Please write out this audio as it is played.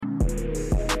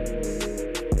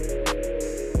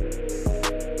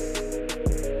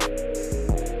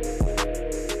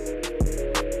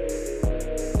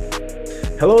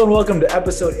Hello and welcome to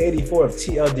episode 84 of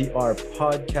TLDR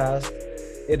Podcast.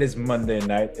 It is Monday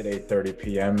night at 8:30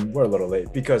 p.m. We're a little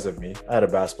late because of me. I had a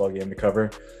basketball game to cover,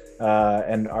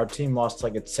 and our team lost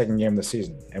like its second game of the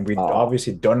season. And we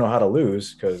obviously don't know how to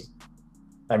lose because,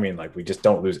 we just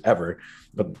don't lose ever.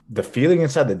 But the feeling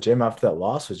inside the gym after that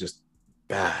loss was just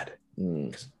bad.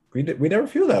 We never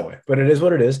feel that way, but it is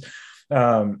what it is.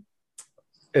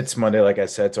 It's Monday, like I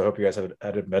said, so I hope you guys had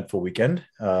an eventful weekend.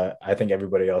 I think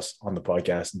everybody else on the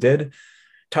podcast did.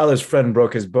 Tyler's friend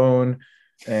broke his bone,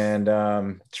 and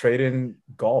Tradon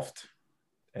golfed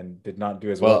and did not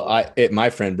do as well. My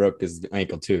friend broke his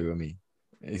ankle too. I mean,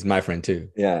 he's my friend too.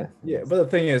 Yeah. But the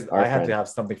thing is, I had to have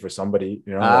something for somebody.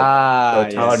 You know,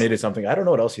 Tyler needed something. I don't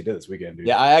know what else he did this weekend, dude.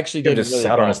 Yeah, I actually did. Just really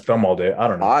sat on his thumb all day. I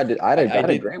don't know. I had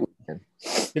a great weekend.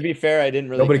 To be fair, I didn't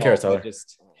really. Nobody cares, Tyler. I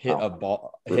just hit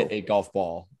a golf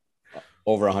ball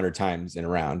over 100 times in a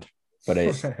round, but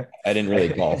I didn't really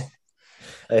golf.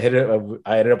 I ended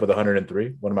up with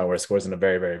 103, one of my worst scores in a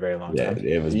very, very, very long time.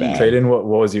 Yeah, it was bad. Tradon, what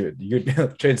was you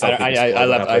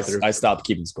I stopped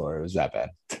keeping score. It was that bad.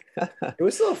 It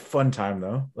was still a fun time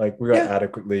though. Like we got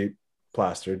adequately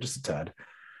plastered, just a tad.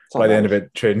 By the end of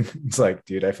it, Tradon, it's like,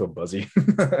 dude, I feel buzzy.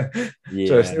 So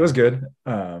it was good.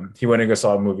 He went and go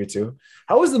saw a movie too.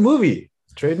 How was the movie?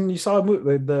 Tradon, you saw a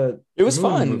movie. It was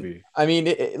fun. Movie. I mean,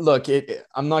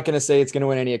 I'm not going to say it's going to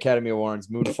win any Academy Awards.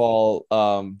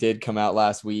 Moonfall did come out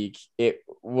last week. It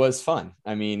was fun.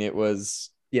 I mean, it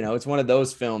was, it's one of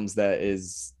those films that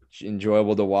is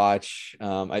enjoyable to watch.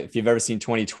 If you've ever seen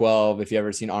 2012, if you've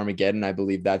ever seen Armageddon, I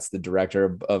believe that's the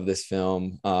director of this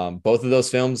film. Both of those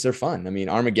films are fun. I mean,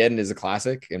 Armageddon is a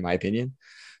classic, in my opinion,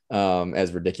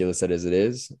 as ridiculous as it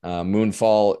is.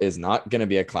 Moonfall is not going to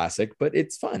be a classic, but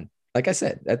it's fun. Like I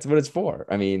said, that's what it's for.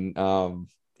 I mean,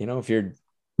 if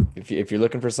you're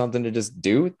looking for something to just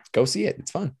do, go see it.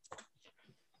 It's fun.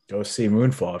 Go see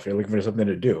Moonfall if you're looking for something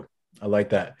to do. I like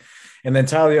that. And then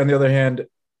Tyler, on the other hand,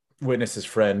 witnessed his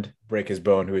friend break his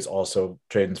bone, who is also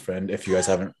Tradon's friend. If you guys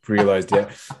haven't realized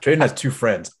yet, Tradon has two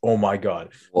friends. Oh my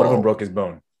God. One of them broke his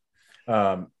bone.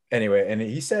 Anyway, and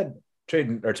he said,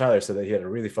 Tyler said that he had a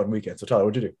really fun weekend. So Tyler,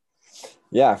 what'd you do?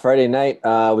 Yeah, Friday night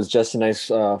was just a nice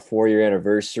 4-year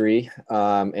anniversary,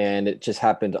 and it just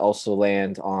happened to also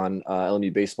land on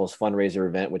LMU Baseball's fundraiser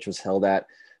event, which was held at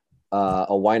a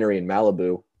winery in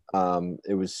Malibu.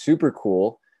 It was super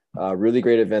cool, really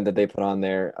great event that they put on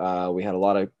there. We had a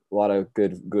lot of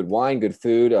good wine, good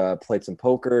food, played some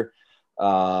poker.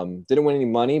 Didn't win any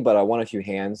money, but I won a few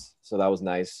hands, so that was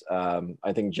nice.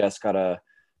 I think Jess got a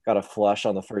flush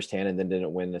on the first hand and then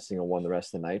didn't win a single one the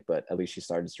rest of the night, but at least she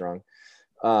started strong.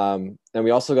 And we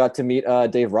also got to meet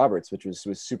Dave Roberts, which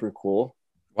was super cool.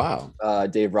 Wow.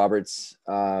 Dave Roberts,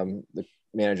 the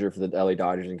manager for the LA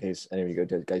Dodgers, in case any of you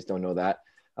guys don't know that.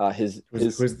 Were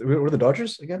the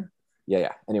Dodgers again?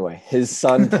 Yeah. Anyway, his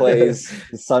son plays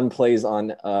on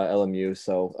LMU,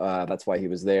 so that's why he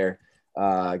was there.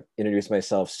 Introduced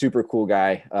myself, super cool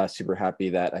guy, super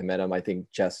happy that I met him. I think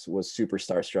Jess was super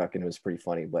starstruck and it was pretty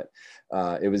funny, but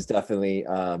it was definitely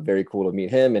very cool to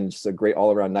meet him and just a great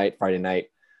all-around night, Friday night.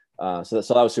 So that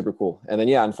was super cool. And then,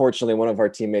 unfortunately, one of our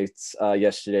teammates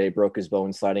yesterday broke his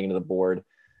bone sliding into the board,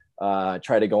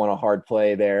 tried to go on a hard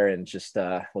play there and just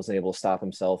wasn't able to stop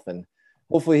himself. And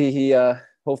hopefully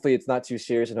hopefully it's not too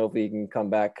serious and hopefully he can come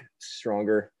back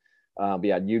stronger. But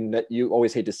yeah, you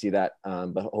always hate to see that,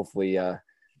 but hopefully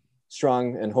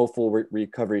strong and hopeful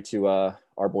recovery to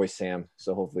our boy Sam.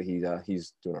 So hopefully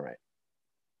he's doing all right.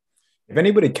 If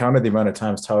anybody counted the amount of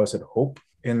times Tyler said hope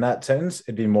in that sentence,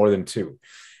 it'd be more than two.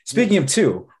 Speaking of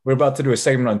two, we're about to do a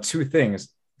segment on two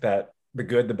things: that the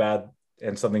good, the bad,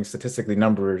 and something statistically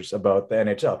numbers about the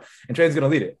NHL. And Tradon's going to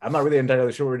lead it. I'm not really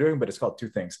entirely sure what we're doing, but it's called Two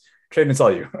Things. Tradon, it's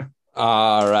all you.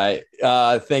 All right.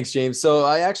 Thanks, James. So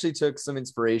I actually took some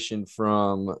inspiration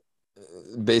from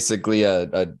basically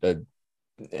an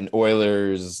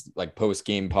Oilers like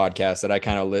post-game podcast that I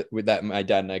kind of lit with that my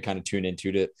dad and I kind of tuned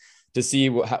into to see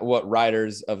what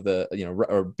writers of the,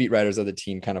 or beat writers of the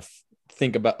team kind of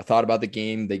thought about the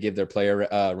game. They give their player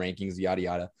rankings, yada,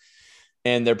 yada.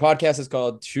 And their podcast is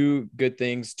called Two Good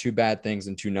Things, Two Bad Things,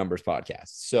 and Two Numbers podcast.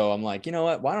 So I'm like, you know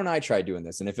what? Why don't I try doing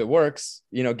this? And if it works,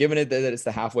 given it that it's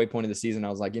the halfway point of the season,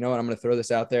 I was like, you know what? I'm going to throw this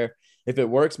out there. If it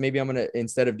works, maybe I'm going to,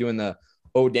 instead of doing the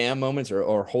oh damn moments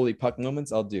or holy puck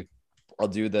moments, I'll do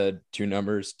the two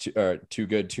numbers, two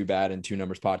good, two bad, and two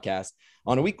numbers podcast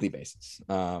on a weekly basis.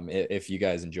 If you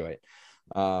guys enjoy it.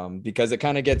 Because it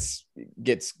kind of gets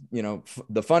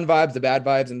the fun vibes, the bad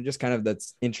vibes, and just kind of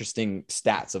that's interesting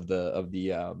stats of the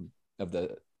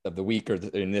week, or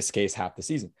in this case half the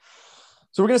season.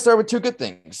 So we're going to start with two good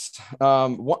things.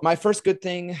 My first good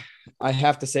thing I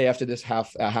have to say after this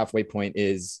halfway point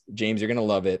is, James, you're going to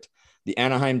love it. The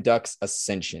Anaheim Ducks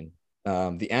ascension.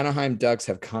 The Anaheim Ducks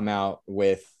have come out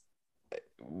with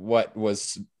what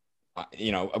was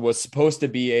supposed to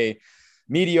be a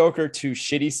mediocre to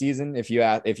shitty season. If you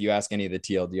ask any of the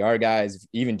TLDR guys,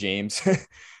 even James,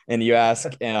 and you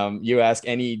ask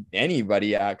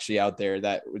anybody actually out there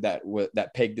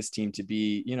that pegged this team to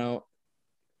be,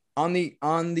 on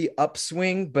the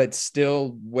upswing, but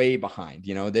still way behind.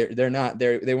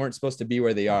 They weren't supposed to be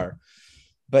where they are,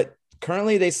 but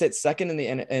currently they sit second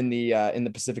in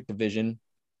the Pacific Division.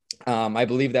 I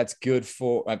believe that's good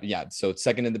for So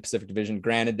second in the Pacific Division.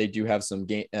 Granted, they do have some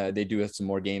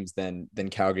more games than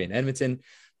Calgary and Edmonton,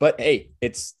 but hey,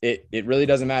 it really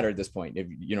doesn't matter at this point. If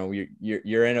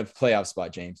you're in a playoff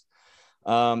spot, James.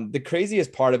 The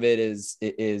craziest part of it is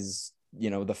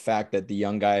the fact that the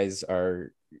young guys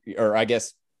are, or I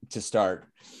guess to start,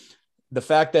 the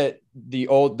fact that the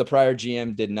prior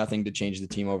GM did nothing to change the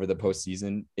team over the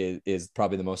postseason is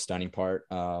probably the most stunning part.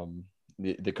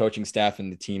 The coaching staff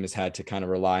and the team has had to kind of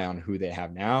rely on who they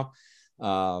have now.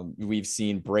 We've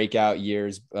seen breakout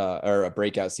years or a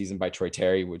breakout season by Troy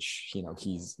Terry, which, he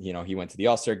went to the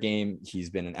All-Star game. He's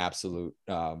been an absolute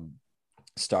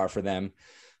star for them.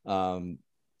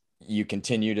 You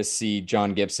continue to see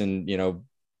John Gibson,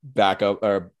 back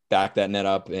that net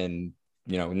up, and,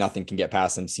 nothing can get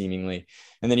past him seemingly.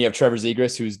 And then you have Trevor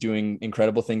Zegras, who's doing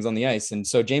incredible things on the ice. And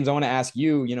so, James, I want to ask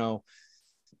you,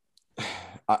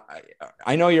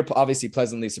 I know you're obviously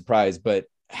pleasantly surprised, but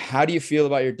how do you feel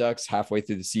about your Ducks halfway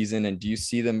through the season? And do you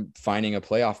see them finding a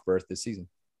playoff berth this season?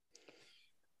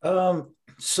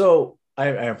 So I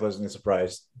am pleasantly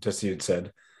surprised to see it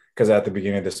said, because at the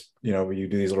beginning of this, when you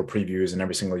do these little previews and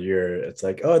every single year, it's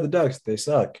like, oh, the Ducks, they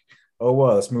suck. Oh,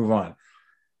 well, let's move on.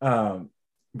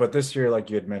 But this year, like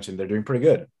you had mentioned, they're doing pretty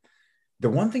good. The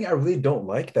one thing I really don't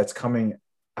like that's coming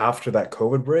after that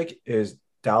COVID break is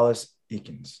Dallas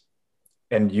Eakins.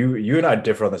 And you and I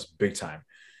differ on this big time.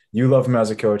 You love him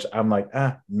as a coach. I'm like,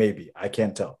 maybe. I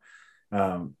can't tell.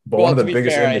 But one of the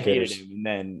biggest indicators. I hated him, and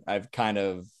then I've kind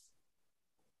of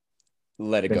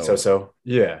let it go. So.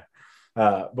 Yeah.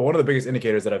 But one of the biggest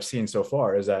indicators that I've seen so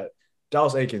far is that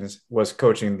Dallas Eakins was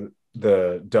coaching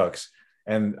the Ducks,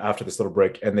 and after this little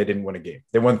break, and they didn't win a game.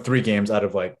 They won 3 games out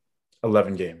of like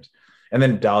 11 games. And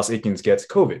then Dallas Eakins gets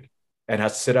COVID and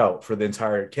has to sit out for the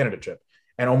entire Canada trip.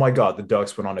 And oh my God, the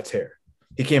Ducks went on a tear.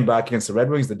 He came back against the Red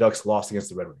Wings. The Ducks lost against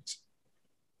the Red Wings.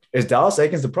 Is Dallas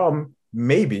Eakins the problem?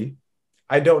 Maybe.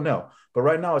 I don't know. But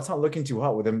right now, it's not looking too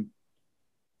hot with him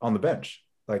on the bench.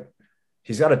 Like,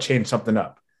 he's got to change something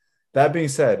up. That being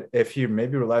said, if he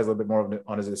maybe relies a little bit more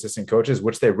on his assistant coaches,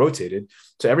 which they rotated,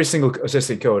 so every single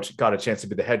assistant coach got a chance to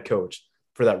be the head coach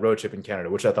for that road trip in Canada,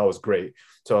 which I thought was great.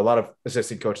 So a lot of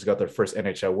assistant coaches got their first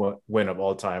NHL win of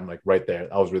all time, like right there.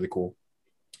 That was really cool.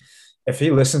 If he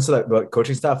listens to the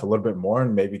coaching staff a little bit more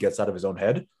and maybe gets out of his own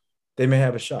head, they may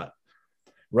have a shot.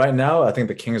 Right now, I think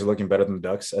the Kings are looking better than the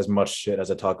Ducks. As much shit as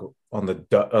I talk on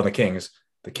the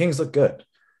Kings look good.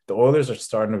 The Oilers are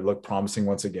starting to look promising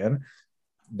once again.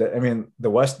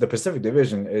 The Pacific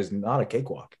Division is not a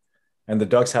cakewalk, and the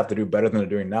Ducks have to do better than they're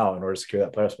doing now in order to secure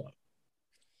that playoff spot.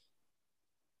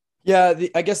 Yeah,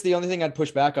 I guess the only thing I'd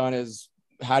push back on is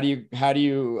how do you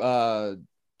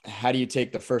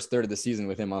take the first third of the season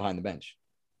with him behind the bench?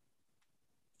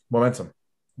 Momentum.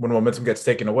 When momentum gets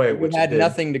taken away, we had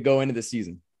nothing to go into the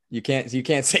season. You can't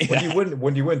say that.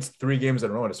 When you win 3 games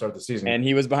in a row to start the season, and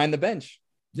he was behind the bench.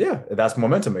 Yeah, that's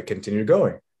momentum. It continued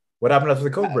going. What happened after the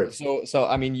COVID break? So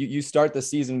I mean, you start the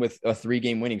season with a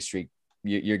 3-game winning streak.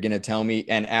 You're going to tell me,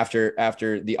 and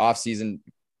after the offseason,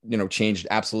 changed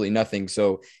absolutely nothing.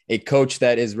 So a coach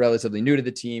that is relatively new to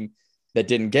the team, that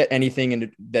didn't get anything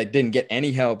and that didn't get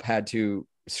any help, had to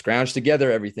scrounge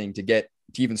together everything to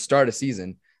even start a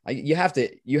season. You have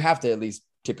to at least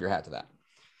tip your hat to that.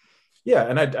 Yeah,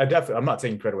 and I definitely, I'm not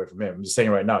taking credit away from him. I'm just saying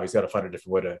right now he's got to find a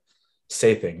different way to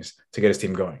say things to get his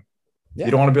team going. Yeah.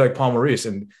 You don't want to be like Paul Maurice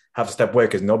and have to step away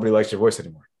because nobody likes your voice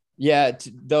anymore. Yeah,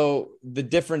 though the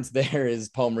difference there is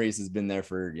Paul Maurice has been there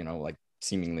for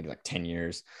seemingly 10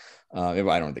 years. I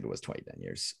don't think it was 10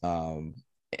 years.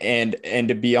 And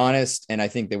to be honest, and I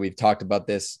think that we've talked about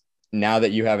this, now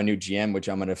that you have a new GM, which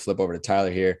I'm going to flip over to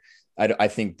Tyler here, I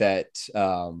think that,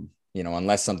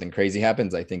 unless something crazy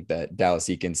happens, I think that Dallas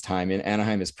Eakins' time in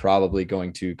Anaheim is probably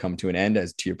going to come to an end,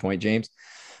 as to your point, James.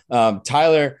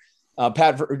 Tyler,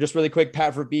 just really quick,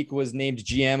 Pat Verbeek was named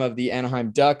GM of the Anaheim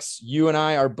Ducks. You and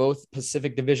I are both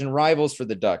Pacific Division rivals for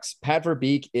the Ducks. Pat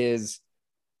Verbeek is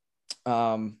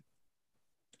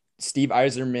Steve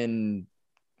Yzerman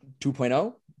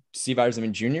 2.0. Steve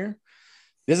Yzerman Jr.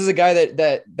 This is a guy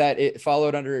that it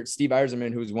followed under Steve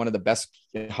Yzerman, who's one of the best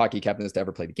hockey captains to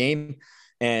ever play the game.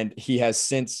 And he has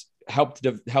since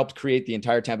helped create the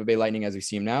entire Tampa Bay Lightning as we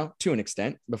see him now, to an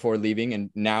extent, before leaving. And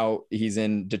now he's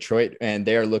in Detroit, and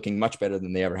they are looking much better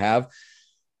than they ever have.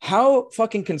 How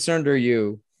fucking concerned are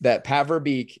you that Pat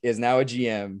Verbeek is now a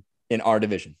GM in our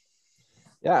division?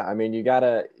 Yeah, I mean, you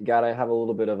gotta have a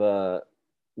little bit of a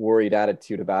worried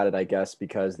attitude about it, I guess,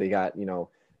 because they got,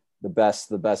 the best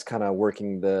kind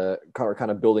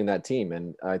of building that team.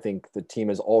 And I think the team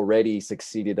has already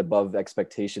succeeded above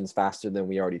expectations faster than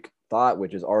we already thought,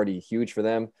 which is already huge for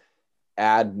them.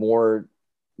 Add more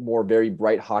very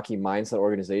bright hockey minds to the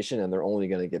organization, and they're only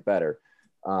going to get better.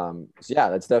 So yeah,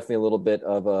 that's definitely a little bit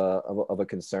of a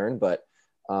concern, but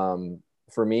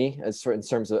for me, in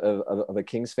terms of a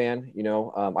Kings fan,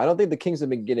 I don't think the Kings have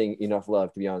been getting enough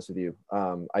love, to be honest with you.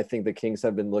 I think the Kings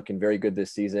have been looking very good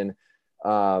this season.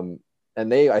 And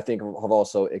they, I think, have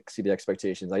also exceeded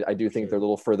expectations. I do think they're a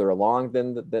little further along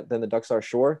than the Ducks are,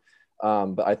 sure.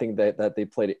 But I think that they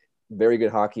played very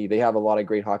good hockey. They have a lot of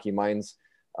great hockey minds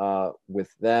with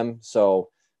them. So,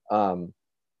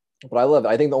 but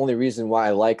I think the only reason why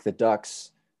I like the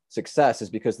Ducks' success is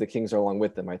because the Kings are along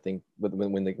with them. I think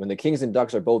when the Kings and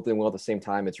Ducks are both doing well at the same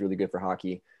time, it's really good for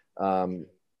hockey.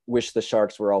 Wish the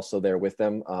Sharks were also there with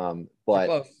them.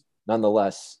 But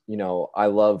nonetheless, I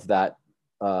love that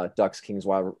Ducks-Kings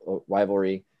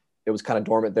rivalry. It was kind of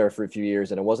dormant there for a few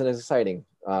years, and it wasn't as exciting.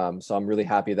 So I'm really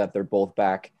happy that they're both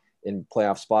back in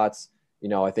playoff spots.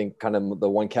 I think kind of the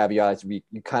one caveat you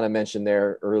kind of mentioned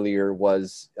there earlier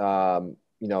was,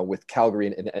 with Calgary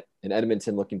and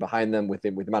Edmonton looking behind them with the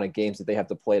amount of games that they have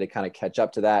to play to kind of catch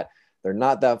up to that. They're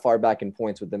not that far back in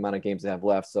points with the amount of games they have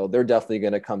left. So they're definitely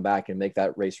going to come back and make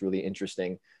that race really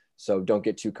interesting. So don't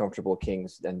get too comfortable,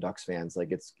 Kings and Ducks fans.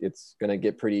 Like it's going to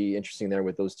get pretty interesting there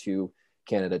with those two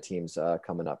Canada teams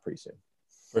coming up pretty soon.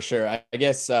 For sure. I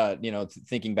guess,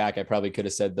 thinking back, I probably could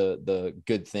have said the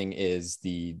good thing is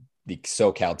the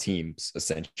SoCal team's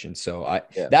ascension. So I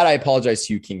apologize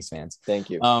to you Kings fans.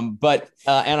 Thank you. But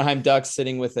Anaheim Ducks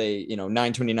sitting with a,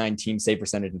 929 team save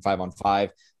percentage and 5-on-5.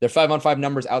 Their 5-on-5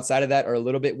 numbers outside of that are a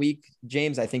little bit weak,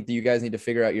 James. I think that you guys need to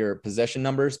figure out your possession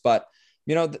numbers, but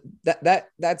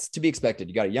that's to be expected.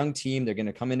 You got a young team. They're going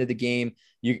to come into the game.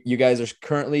 You guys are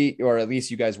currently, or at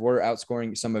least you guys were,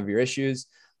 outscoring some of your issues.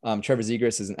 Trevor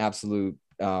Zegras is an absolute,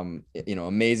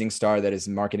 amazing star that is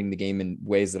marketing the game in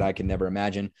ways that I could never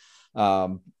imagine.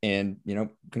 And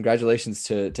congratulations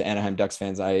to Anaheim Ducks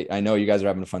fans. I know you guys are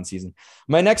having a fun season.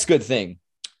 My next good thing,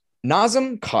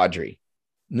 Nazem Kadri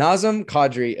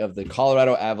of the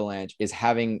Colorado Avalanche is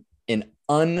having an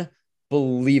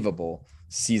unbelievable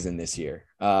season this year.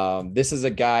 This is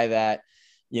a guy that,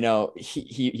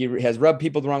 he has rubbed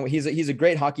people the wrong way. He's a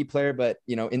great hockey player, but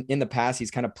in the past,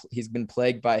 he's been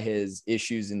plagued by his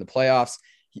issues in the playoffs.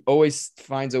 He always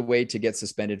finds a way to get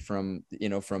suspended from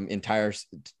entire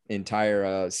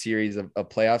series of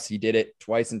playoffs. He did it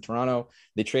twice in Toronto.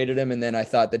 They traded him, and then I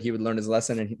thought that he would learn his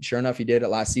lesson, and sure enough, he did it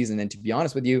last season. And to be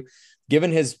honest with you,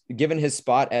 given his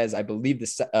spot as, I believe,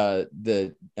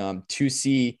 the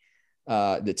 2C,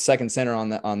 the second center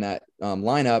on that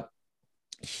lineup,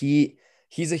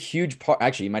 he's a huge part.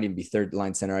 Actually, he might even be third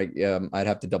line center. I'd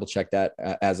have to double check that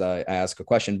as I ask a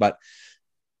question, but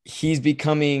he's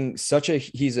becoming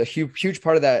he's a huge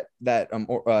part of that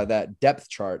depth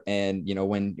chart. And,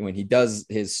 when he does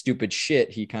his stupid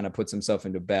shit, he kind of puts himself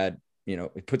into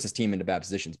it puts his team into bad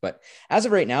positions. But as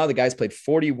of right now, the guy's played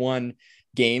 41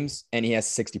 games and he has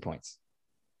 60 points.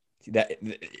 That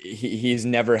he's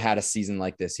never had a season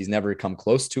like this. He's never come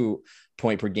close to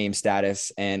point per game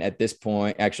status. And at this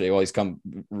point, actually, he's come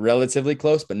relatively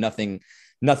close, but nothing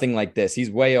like this. He's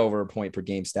way over a point per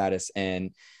game status.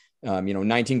 And,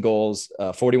 19 goals,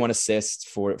 41 assists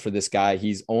for this guy.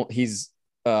 He's scored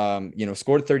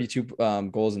 32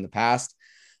 goals in the past.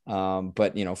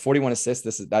 But 41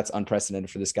 assists, that's unprecedented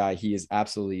for this guy. He is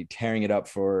absolutely tearing it up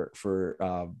for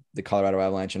the Colorado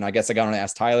Avalanche. And I guess I got to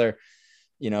ask Tyler,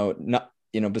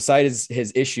 besides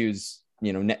his issues,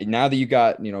 now that you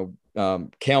got,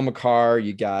 Cale Makar,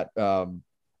 you got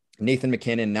Nathan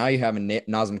McKinnon, now you have a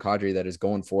Nazem Kadri that is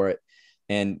going for it.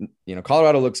 And,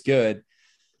 Colorado looks good.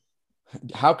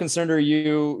 How concerned are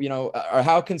you, or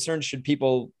how concerned should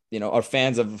people, are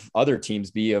fans of other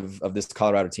teams be of this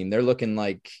Colorado team? They're looking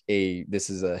like this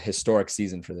is a historic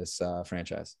season for this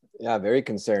franchise. Yeah, very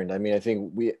concerned. I mean, I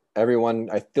think I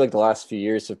feel like the last few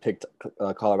years have picked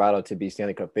Colorado to be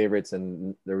Stanley Cup favorites,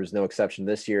 and there was no exception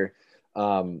this year.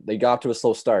 They got off to a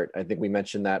slow start. I think we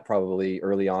mentioned that probably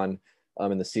early on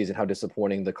in the season, how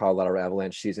disappointing the Colorado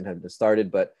Avalanche season had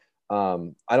started. But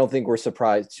I don't think we're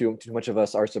surprised. Too much of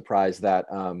us are surprised that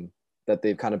that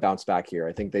they've kind of bounced back here.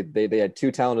 I think they had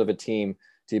too talented of a team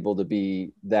to be able to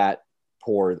be that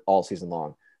poor all season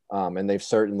long. And they've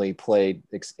certainly played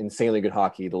insanely good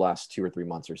hockey the last 2 or 3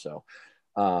 months or so.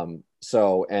 And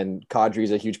Kadri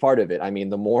is a huge part of it. I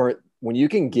mean, when you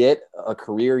can get a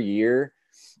career year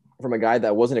from a guy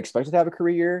that wasn't expected to have a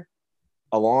career year,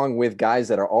 along with guys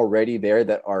that are already there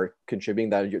that are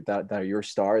contributing, that are your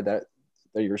star, that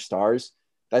are your stars,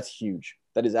 that's huge.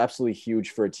 That is absolutely huge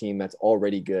for a team that's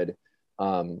already good.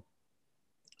 So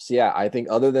yeah, I think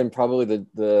other than probably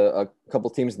a couple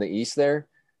teams in the East there,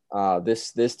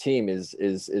 this team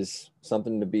is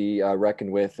something to be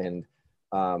reckoned with, and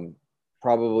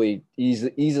probably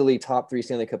easily top 3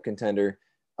 Stanley Cup contender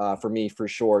for me, for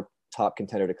sure, top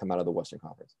contender to come out of the Western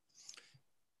Conference.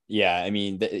 Yeah, I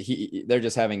mean, they're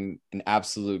just having an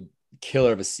absolute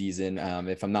killer of a season.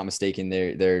 If I'm not mistaken,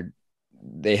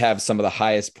 they have some of the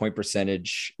highest point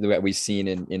percentage that we've seen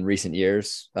in recent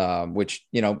years, which,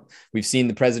 we've seen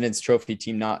the President's Trophy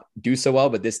team not do so well,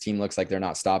 but this team looks like they're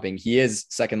not stopping. He is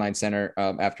second line center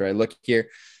after I look here.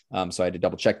 So I had to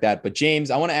double check that. But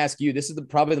James, I want to ask you, this is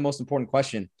probably the most important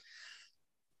question.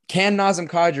 Can Nazem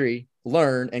Kadri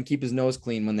learn and keep his nose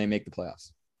clean when they make the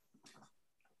playoffs?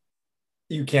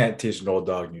 You can't teach an old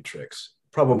dog new tricks.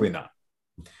 Probably not.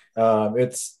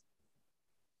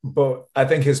 But I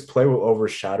think his play will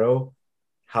overshadow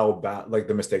how bad, like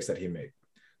the mistakes that he made.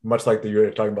 Much like you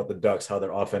were talking about the Ducks, how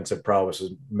their offensive prowess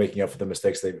was making up for the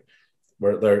mistakes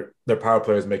where their power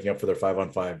play is making up for their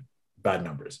 5-on-5 bad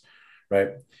numbers,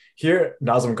 right? Here,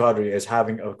 Nazem Kadri is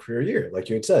having a career year, like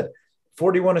you had said,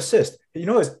 41 assists.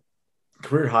 His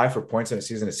career high for points in a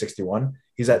season is 61.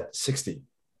 He's at 60.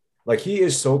 Like, he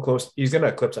is so close. He's going to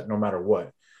eclipse that no matter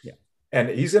what. Yeah. And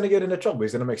he's going to get into trouble.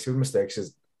 He's going to make stupid mistakes.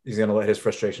 He's going to let his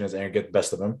frustration, his anger get the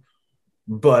best of him.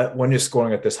 But when you're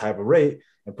scoring at this high of a rate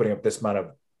and putting up this amount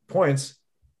of points,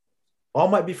 all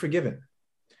might be forgiven.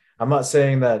 I'm not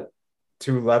saying that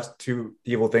two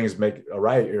evil things make a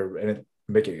right and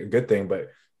make it a good thing, but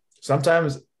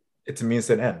sometimes it's a means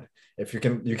to an end. If you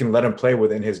can let him play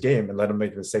within his game and let him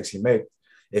make the mistakes he makes,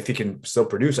 if he can still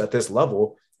produce at this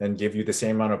level and give you the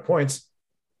same amount of points,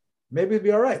 maybe it'd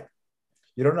be all right.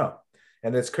 You don't know.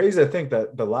 And it's crazy to think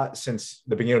that since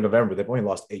the beginning of November, they've only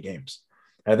lost 8 games.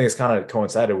 And I think it's kind of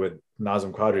coincided with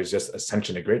Nazem Kadri's just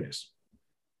ascension to greatness.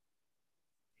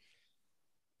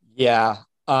 Yeah.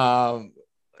 I'll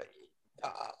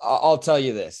tell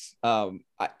you this.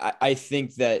 I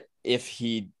think that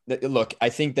I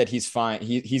think that he's fine.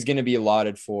 He's going to be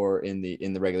allotted for in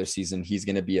the regular season. He's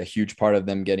going to be a huge part of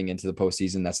them getting into the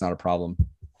postseason. That's not a problem.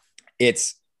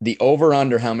 It's the over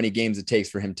under how many games it takes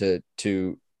for him to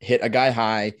hit a guy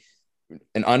high,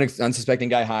 an unsuspecting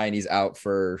guy high, and he's out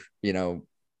for, an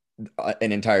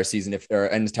entire season, or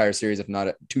an entire series, if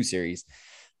not 2 series.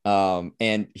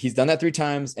 And he's done that 3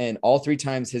 times, and all 3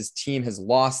 times his team has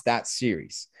lost that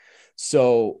series.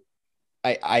 So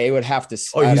I would have to.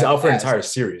 Oh, he's out for an entire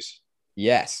series.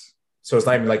 Yes. So it's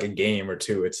not even like a game or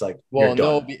 2. It's like, well,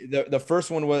 no, the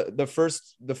first one was the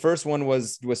first one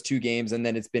was 2 games, and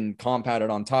then it's been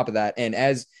compounded on top of that. And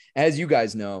as you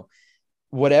guys know,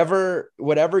 whatever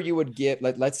you would get,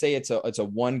 let's say it's a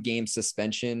 1-game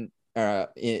suspension.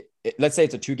 Let's say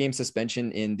it's a 2-game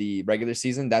suspension in the regular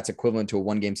season. That's equivalent to a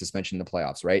 1-game suspension in the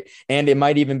playoffs, right? And it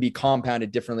might even be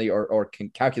compounded differently or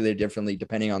calculated differently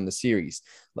depending on the series,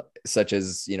 such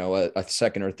as a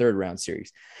second or third round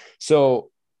series.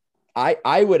 So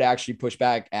I would actually push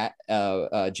back at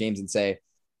James and say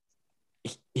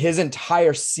his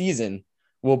entire season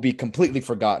will be completely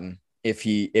forgotten if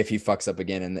he fucks up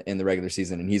again in the regular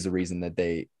season, and he's the reason that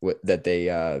they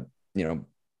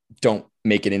don't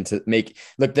make it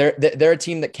look, they're a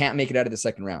team that can't make it out of the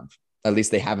second round. At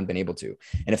least they haven't been able to.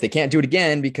 And if they can't do it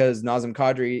again because Nazem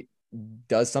Kadri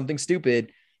does something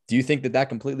stupid, do you think that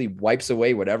completely wipes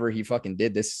away whatever he fucking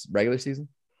did this regular season?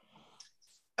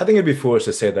 I think it'd be foolish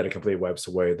to say that it completely wipes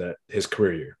away his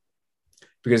career year,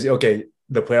 because, okay,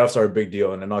 the playoffs are a big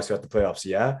deal, and then also got the playoffs.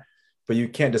 Yeah. But you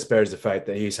can't disparage the fact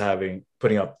that he's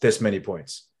putting up this many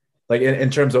points, like in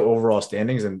terms of overall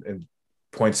standings and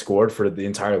points scored for the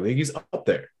entire league. He's up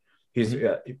there. He's,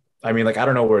 I mean, like, I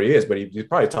don't know where he is, but he's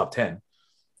probably top 10.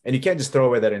 And you can't just throw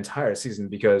away that entire season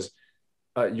because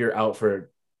you're out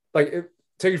for, like,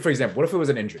 take it for example. What if it was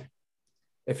an injury?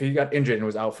 If he got injured and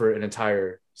was out for an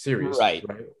entire series, right?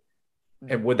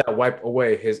 And would that wipe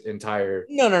away his entire?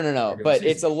 No. But season?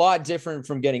 It's a lot different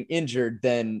from getting injured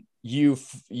than you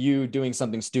doing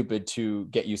something stupid to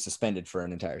get you suspended for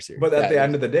an entire series. But at the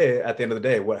end of the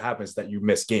day, what happens is that you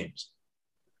miss games.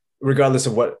 regardless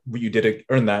of what you did to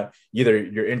earn that, either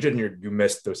you're injured and you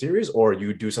missed the series, or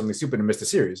you do something stupid and miss the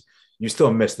series. You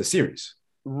still miss the series.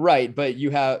 Right, but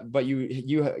you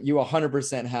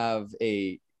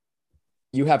 100%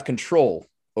 have control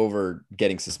over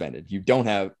getting suspended. You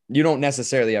don't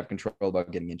necessarily have control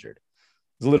about getting injured.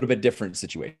 It's a little bit different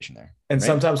situation there. And right?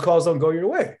 sometimes calls don't go your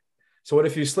way. So what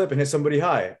if you slip and hit somebody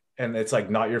high and it's like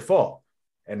not your fault,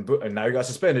 and now you got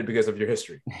suspended because of your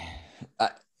history?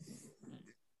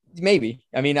 Maybe.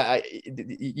 I mean,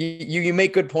 you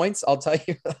make good points. I'll tell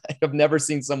you, I've never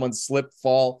seen someone slip,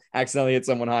 fall, accidentally hit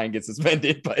someone high and get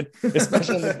suspended, but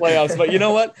especially in the playoffs. But you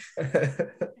know what?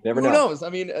 Never Who know. knows? I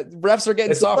mean, refs are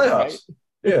getting It's softer, right?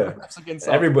 Yeah.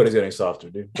 Softer. Everybody's getting softer,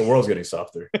 dude. The world's getting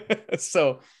softer.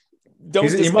 So don't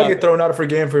he might get thrown out for a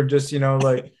game for just,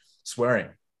 like swearing.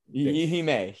 He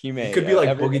may. He could be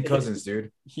like Boogie Cousins,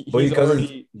 dude. Boogie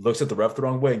Cousins looks at the ref the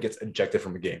wrong way and gets ejected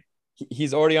from a game.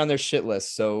 He's already on their shit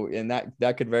list. So, and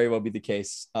that could very well be the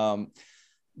case.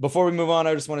 Before we move on,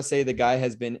 I just want to say the guy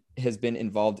has been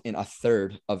involved in a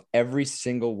third of every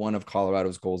single one of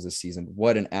Colorado's goals this season.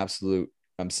 What an absolute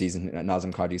season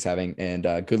Nazem Kadri's having, and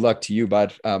good luck to you,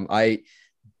 bud. I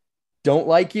don't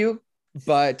like you,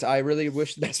 but I really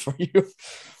wish the best for you.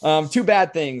 Two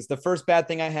bad things. The first bad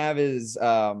thing I have is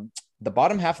the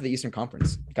bottom half of the Eastern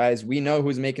Conference. Guys, we know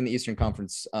who's making the Eastern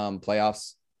Conference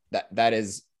playoffs. That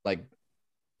is like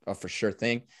a for sure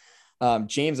thing.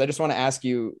 James, I just want to ask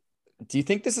you, do you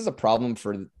think this is a problem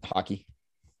for hockey?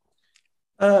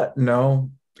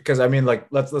 No, because I mean, like,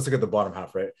 let's look at the bottom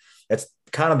half, right? It's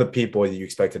kind of the people you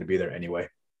expected to be there anyway.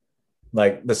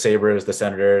 Like the Sabres, the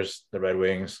Senators, the Red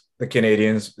Wings, the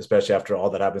Canadians, especially after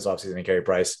all that happens offseason and Carey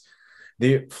Price.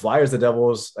 The Flyers, the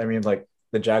Devils, I mean, like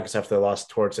the Jackets after they lost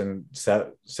Torts and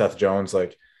Seth Jones.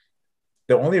 Like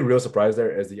the only real surprise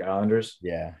there is the Islanders.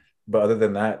 Yeah. But other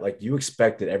than that, like you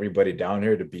expected everybody down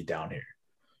here to be down here.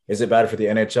 Is it bad for the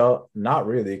NHL? Not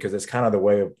really, because it's kind of the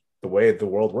way the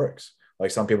world works.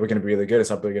 Like some people are going to be really good and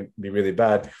some people are going to be really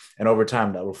bad. And over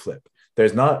time, that will flip.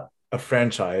 There's not a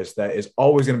franchise that is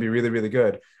always going to be really, really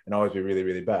good and always be really,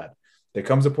 really bad. There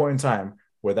comes a point in time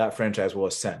where that franchise will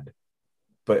ascend.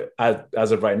 But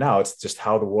as of right now, it's just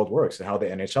how the world works and how the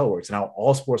NHL works and how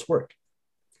all sports work.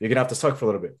 You're going to have to suck for a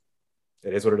little bit.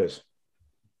 It is what it is.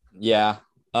 Yeah.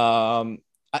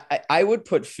 I would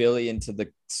put Philly into the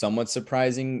somewhat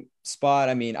surprising spot.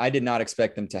 I mean, I did not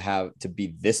expect them to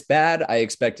be this bad. I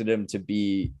expected them to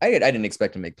be, I didn't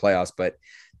expect them to make playoffs, but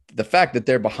the fact that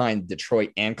they're behind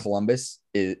Detroit and Columbus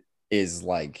is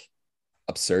like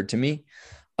absurd to me.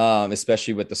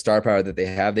 Especially with the star power that they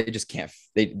have, they just can't,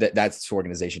 that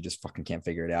organization just fucking can't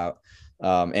figure it out.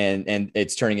 And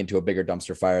it's turning into a bigger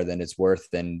dumpster fire than it's worth.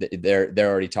 And they're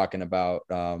already talking about,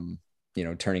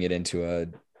 turning it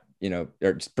into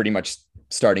they're pretty much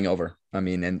starting over. I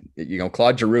mean, and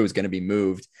Claude Giroux is going to be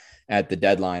moved at the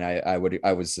deadline. I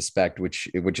would suspect, which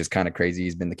is kind of crazy.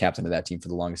 He's been the captain of that team for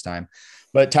the longest time.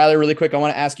 But Tyler, really quick, I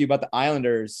want to ask you about the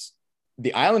Islanders.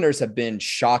 The Islanders have been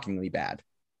shockingly bad.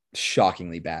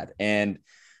 And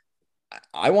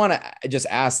I want to just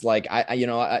ask, like,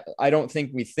 I don't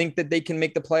think we think that they can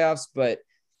make the playoffs, but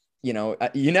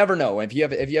you never know. If you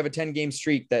have a 10-game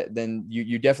streak, then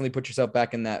you definitely put yourself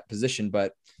back in that position.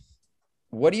 But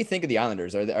what do you think of the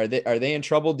Islanders? Are they in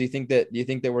trouble? Do you think that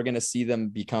we're going to see them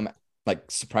become like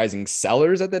surprising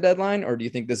sellers at the deadline? Or do you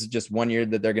think this is just 1 year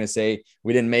that they're going to say,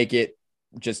 we didn't make it,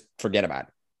 just forget about it?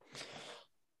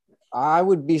 I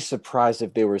would be surprised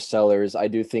if they were sellers. I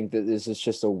do think that this is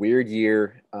just a weird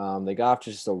year. They got off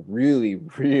to just a really,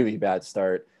 really bad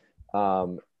start.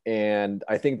 And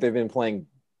I think they've been playing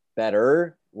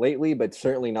better lately, but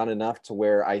certainly not enough to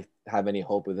where I have any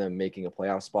hope of them making a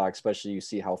playoff spot, especially you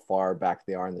see how far back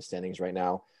they are in the standings right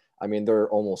now. I mean, they're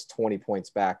almost 20 points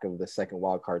back of the second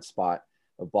wild card spot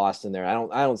of Boston there. I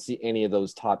don't see any of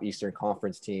those top Eastern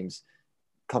Conference teams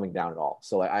coming down at all.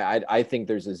 So I think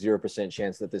there's a 0%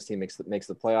 chance that this team makes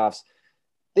the playoffs.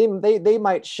 They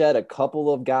might shed a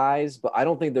couple of guys, but I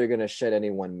don't think they're going to shed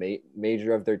anyone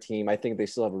major of their team. I think they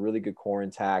still have a really good core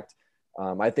intact.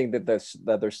 I think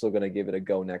that they're still going to give it a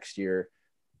go next year.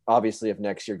 Obviously, if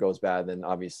next year goes bad, then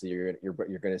obviously you're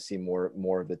going to see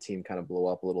more of the team kind of blow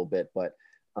up a little bit. But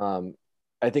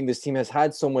I think this team has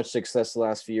had so much success the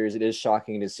last few years. It is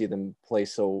shocking to see them play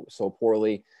so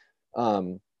poorly.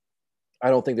 I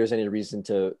don't think there's any reason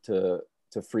to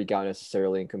freak out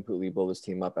necessarily and completely blow this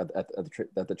team up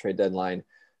at the trade deadline.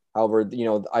 However,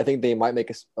 I think they might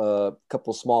make a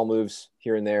couple small moves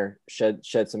here and there, shed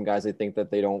some guys they think that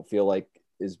they don't feel like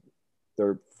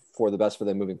they're for the best for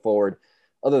them moving forward.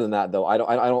 Other than that, though, I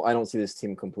don't see this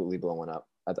team completely blowing up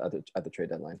at the trade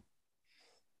deadline.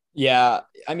 Yeah,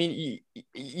 I mean,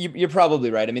 you're probably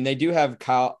right. I mean, they do have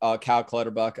Cal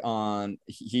Clutterbuck on.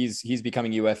 He's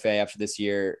becoming UFA after this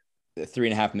year,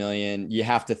 3.5 million. You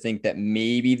have to think that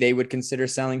maybe they would consider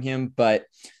selling him, but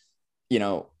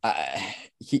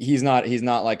he's not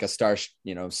like a star,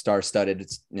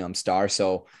 star-studded, star.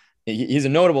 So he's a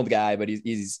notable guy, but he's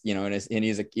he's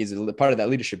a part of that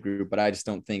leadership group. But I just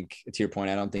don't think, to your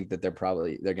point, I don't think that they're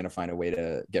going to find a way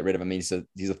to get rid of him. He's a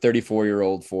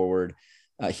 34-year-old forward.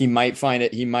 He might find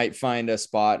a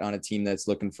spot on a team that's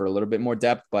looking for a little bit more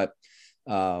depth, but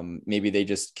maybe they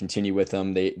just continue with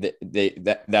them.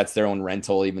 That's their own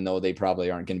rental, even though they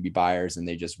probably aren't going to be buyers, and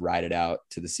they just ride it out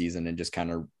to the season and just kind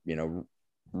of,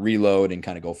 reload and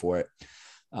kind of go for it.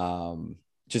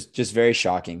 Just very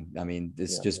shocking. I mean,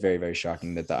 it's just very, very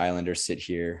shocking that the Islanders sit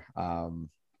here. I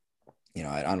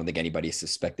don't think anybody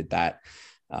suspected that.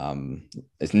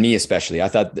 It's me, especially. I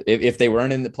thought if they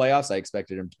weren't in the playoffs, I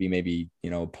expected them to be maybe,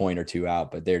 a point or two out,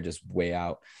 but they're just way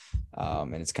out.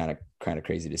 And it's kind of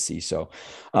crazy to see. So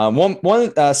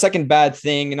one second bad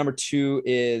thing. Number two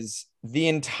is the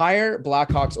entire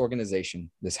Blackhawks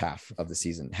organization this half of the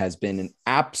season has been an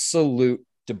absolute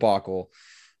debacle.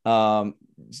 You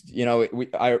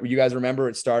guys remember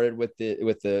it started with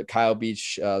the Kyle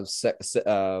Beach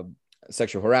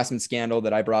sexual harassment scandal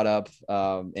that I brought up.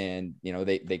 I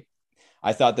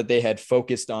thought that they had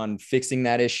focused on fixing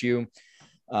that issue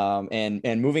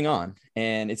and moving on.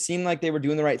 And it seemed like they were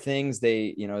doing the right things.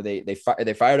 They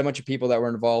fired a bunch of people that were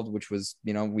involved, which was,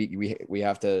 we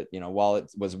have to, while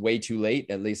it was way too late,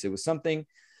 at least it was something.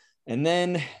 And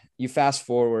then you fast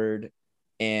forward,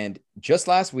 and just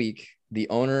last week, the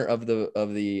owner of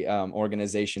the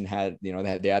organization had,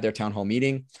 they had their town hall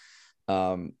meeting.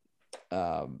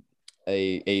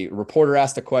 A reporter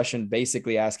asked a question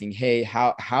basically asking, hey,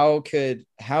 how can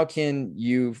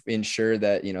you ensure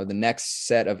that, the next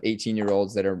set of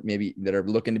 18-year-olds that are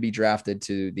looking to be drafted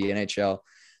to the NHL,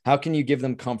 how can you give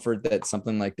them comfort that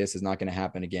something like this is not going to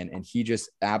happen again? And he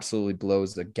just absolutely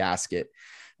blows the gasket.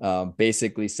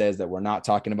 Basically says that we're not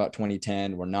talking about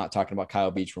 2010. We're not talking about Kyle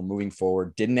Beach. We're moving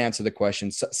forward. Didn't answer the question.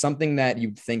 Something that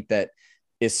you'd think that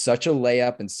is such a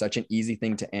layup and such an easy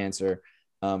thing to answer.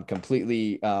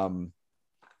 Completely,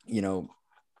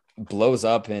 blows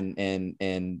up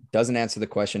and doesn't answer the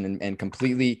question and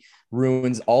completely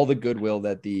ruins all the goodwill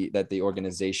that the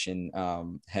organization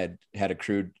had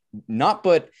accrued. Not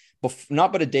but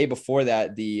a day before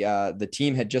that, the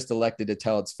team had just elected to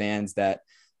tell its fans that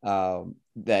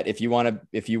if you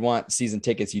want season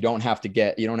tickets, you don't have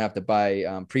to buy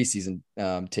preseason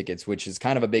tickets, which is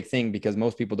kind of a big thing because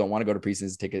most people don't want to go to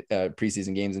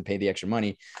preseason games and pay the extra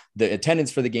money. The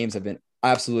attendance for the games have been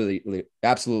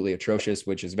absolutely atrocious,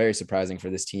 which is very surprising for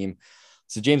this team.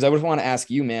 So James, I would want to ask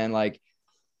you, man, like,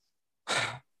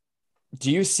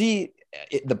 do you see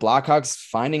the Blackhawks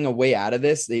finding a way out of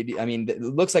this? It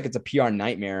looks like it's a PR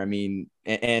nightmare. I mean,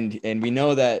 and we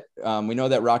know that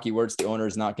Rocky Wirtz, the owner,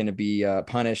 is not going to be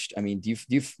punished. I mean, do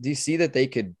you see that they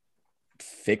could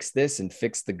fix this and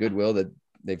fix the goodwill that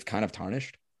they've kind of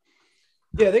tarnished?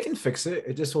 Yeah, they can fix it.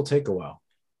 It just will take a while.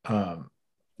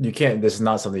 You can't. This is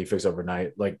not something you fix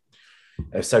overnight. Like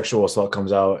if sexual assault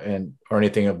comes out or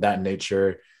anything of that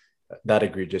nature, that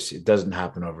egregious, it doesn't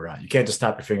happen overnight. You can't just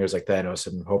snap your fingers like Thanos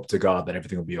and hope to God that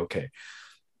everything will be okay.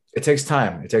 It takes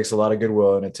time. It takes a lot of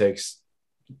goodwill, and it takes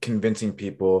convincing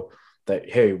people that,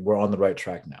 hey, we're on the right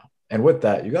track now. And with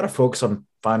that, you got to focus on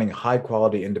finding high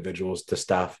quality individuals to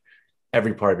staff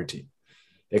every part of your team.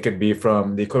 It could be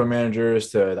from the equipment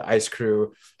managers to the ice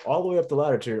crew, all the way up the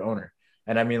ladder to your owner.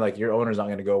 And I mean, like, your owner's not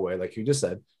going to go away, like you just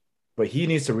said, but he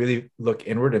needs to really look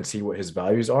inward and see what his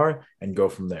values are and go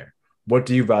from there. What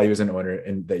do you value as an owner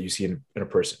and that you see in a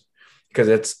person?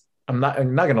 Because I'm not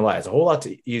going to lie, it's a whole lot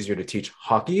easier to teach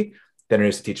hockey than it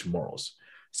is to teach morals.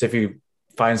 So if you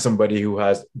find somebody who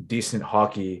has decent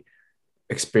hockey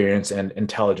experience and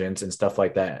intelligence and stuff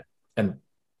like that, and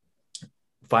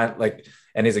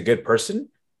and is a good person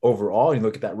overall, and you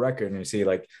look at that record and you see,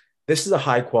 like, this is a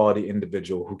high quality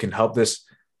individual who can help this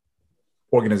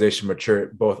organization mature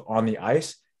both on the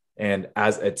ice and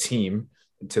as a team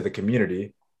to the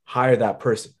community. Hire that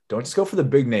person. Don't just go for the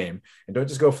big name, and don't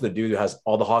just go for the dude who has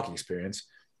all the hockey experience,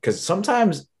 because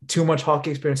sometimes too much hockey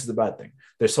experience is a bad thing.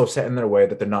 They're so set in their way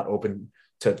that they're not open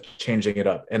to changing it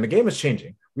up. And the game is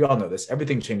changing. We all know this.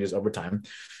 Everything changes over time.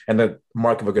 And the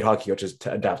mark of a good hockey coach is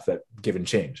to adapt to that given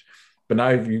change. But now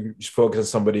you focus on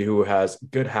somebody who has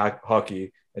good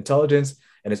hockey intelligence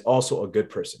and is also a good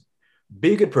person.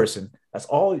 Be a good person. That's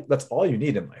all you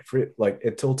need in life. Like,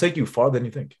 it'll take you farther than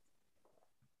you think.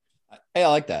 Hey, I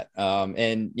like that.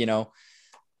 And,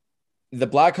 the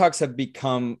Blackhawks have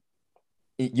become,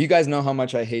 you guys know how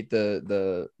much I hate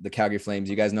the Calgary Flames.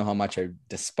 You guys know how much I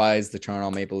despise the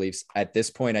Toronto Maple Leafs. At this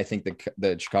point, I think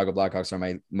the Chicago Blackhawks are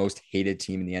my most hated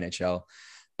team in the NHL.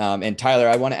 And Tyler,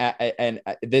 I want to add, and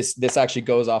this actually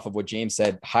goes off of what James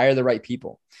said, hire the right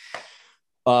people.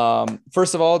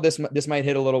 First of all, this might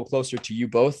hit a little closer to you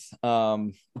both.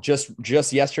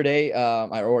 Just yesterday,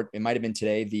 or it might've been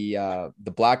today, the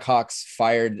Blackhawks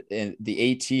fired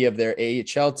the AT of their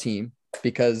AHL team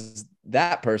because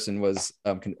that person was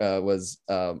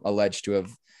alleged to have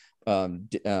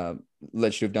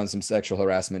done some sexual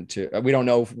harassment we don't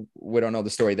know the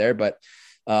story there, but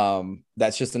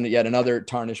that's just yet another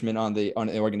tarnishment on the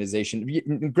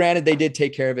organization. Granted, they did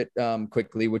take care of it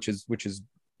quickly, which is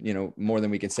more than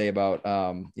we could say about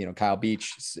Kyle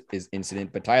Beach's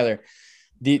incident. But Tyler,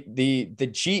 the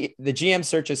GM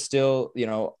search is still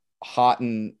hot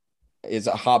and is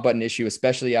a hot button issue,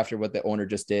 especially after what the owner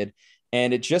just did.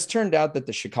 And it just turned out that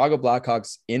the Chicago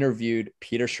Blackhawks interviewed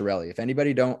Peter Chiarelli. If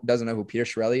anybody doesn't know who Peter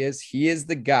Chiarelli is, he is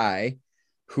the guy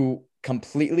who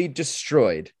completely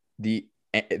destroyed the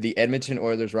Edmonton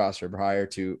Oilers roster prior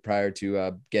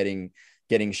to getting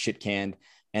shit canned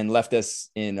and left us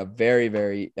in a very,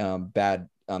 very bad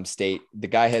state. The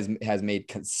guy has made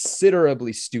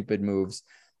considerably stupid moves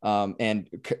and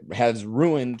has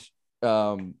ruined.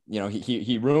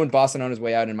 He ruined Boston on his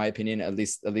way out, in my opinion. At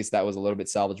least that was a little bit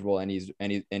salvageable,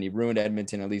 and he ruined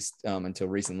Edmonton, at least until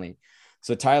recently.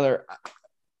 So Tyler,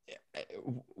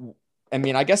 I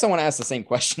mean, I guess I want to ask the same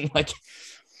question. Like,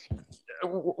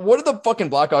 what are the fucking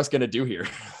Blackhawks going to do here?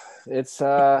 It's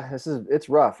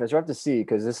rough. It's rough to see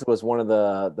because this was one of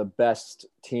the best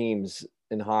teams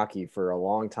in hockey for a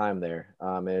long time there.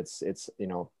 It's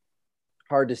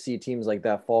hard to see teams like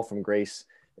that fall from grace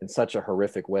in such a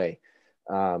horrific way.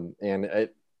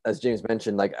 As James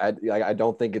mentioned, like I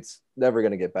don't think it's never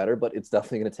going to get better, but it's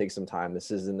definitely going to take some time.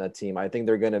 This isn't a team. I think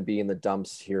they're going to be in the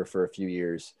dumps here for a few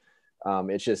years.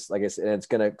 It's just like I said, it's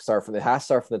going to start from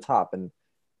the top. And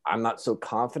I'm not so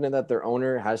confident that their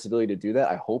owner has the ability to do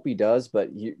that. I hope he does, but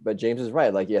James is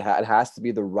right. Like it has to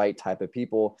be the right type of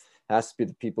people. It has to be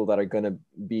the people that are going to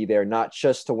be there, not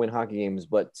just to win hockey games,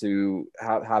 but to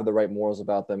have the right morals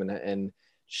about them and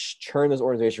turn this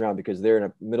organization around, because they're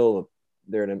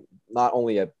in not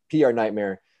only a PR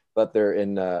nightmare, but they're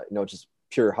in just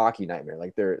pure hockey nightmare.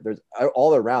 Like there's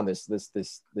all around this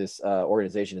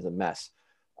organization is a mess.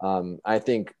 I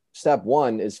think step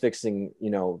one is fixing,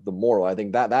 the moral. I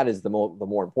think that is the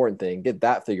more important thing. Get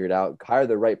that figured out. Hire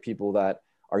the right people that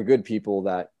are good people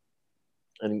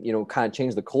and kind of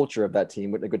change the culture of that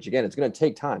team. Which again, it's going to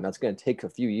take time. That's going to take a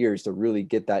few years to really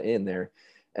get that in there.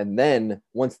 And then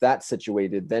once that's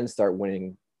situated, then start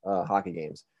winning hockey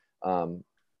games.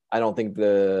 I don't think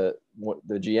the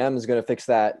GM is going to fix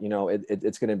that.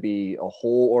 It's going to be a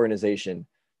whole organization,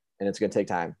 and it's going to take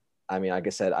time. I mean, like I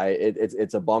said,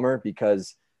 it's a bummer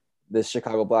because this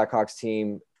Chicago Blackhawks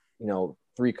team,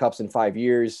 3 cups in 5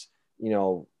 years,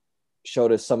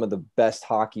 showed us some of the best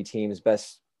hockey teams,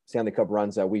 best Stanley Cup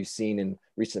runs that we've seen in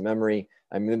recent memory.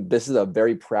 I mean, this is a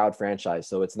very proud franchise.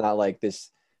 So it's not like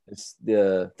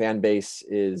the fan base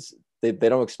they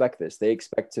don't expect this. They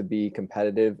expect to be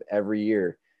competitive every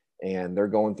year, and they're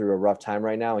going through a rough time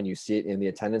right now. And you see it in the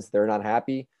attendance. They're not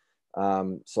happy.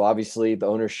 So obviously the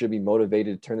owner should be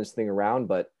motivated to turn this thing around,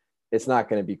 but it's not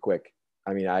going to be quick.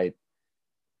 I mean, I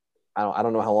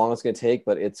don't know how long it's going to take,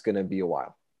 but it's going to be a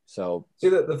while. So see,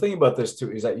 the thing about this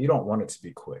too is that you don't want it to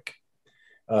be quick.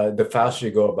 The faster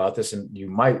you go about this, and you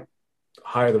might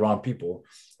hire the wrong people,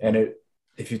 and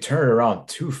if you turn it around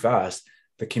too fast,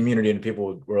 the community and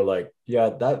people were like, yeah,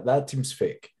 that team's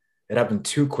fake. It happened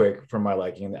too quick for my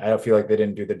liking. I feel like they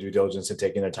didn't do the due diligence and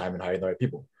taking their time and hiring the right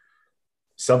people.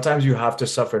 Sometimes you have to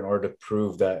suffer in order to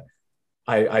prove that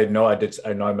I know I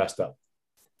messed up,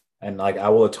 and like I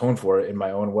will atone for it in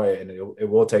my own way, and it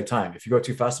will take time. If you go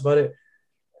too fast about it,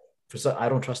 I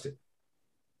don't trust it.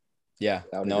 Yeah,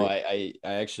 no, I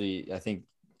think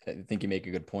you make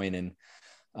a good point.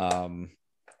 And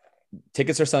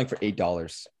tickets are selling for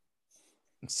 $8.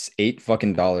 It's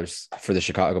 $8 for the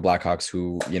Chicago Blackhawks,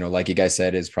 who, like you guys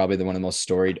said, is probably one of the most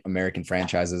storied American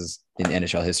franchises in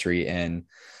NHL history. And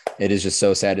it is just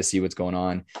so sad to see what's going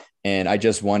on. And I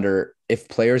just wonder if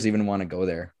players even want to go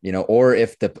there, or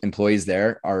if the employees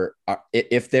there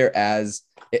if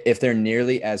they're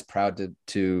nearly as proud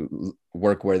to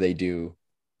work where they do.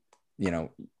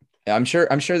 I'm sure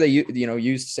they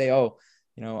used to say, oh,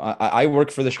 I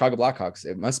work for the Chicago Blackhawks.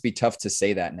 It must be tough to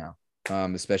say that now,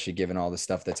 especially given all the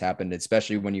stuff that's happened,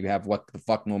 especially when you have what the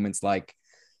fuck moments like,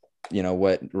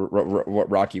 what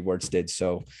Rocky Wirtz did.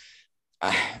 So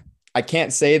I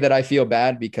can't say that I feel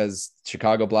bad because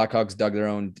Chicago Blackhawks dug their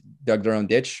own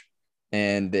ditch,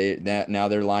 and now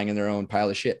they're lying in their own pile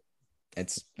of shit.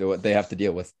 It's what they have to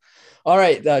deal with. All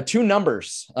right, 2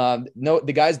 numbers. No,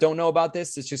 the guys don't know about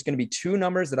this. It's just going to be 2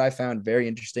 numbers that I found very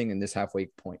interesting in this halfway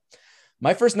point.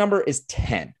 My first number is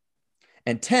 10.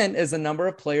 And 10 is the number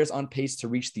of players on pace to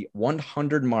reach the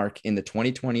 100 mark in the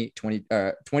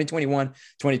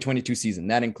 2021-2022 season.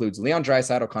 That includes Leon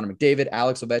Draisaitl, Connor McDavid,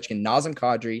 Alex Ovechkin, Nazem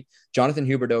Kadri, Jonathan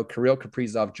Huberdeau, Kirill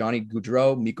Kaprizov, Johnny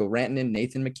Gaudreau, Mikko Rantanen,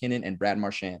 Nathan McKinnon, and Brad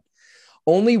Marchand.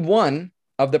 Only one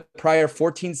of the prior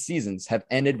 14 seasons have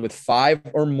ended with 5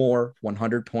 or more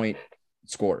 100-point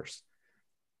scorers.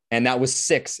 And that was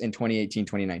 6 in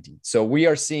 2018-2019. So we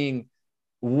are seeing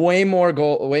way more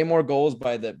goals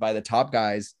by the top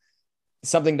guys.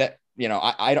 Something that,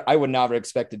 I would not have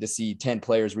expected to see 10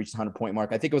 players reach the 100-point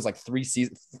mark. I think it was like 3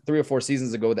 or 4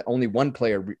 seasons ago that only one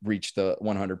player reached the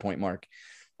 100-point mark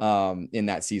in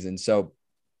that season. So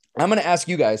I'm going to ask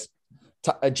you guys,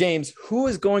 James, who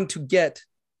is going to get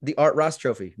the Art Ross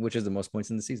Trophy, which is the most points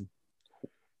in the season?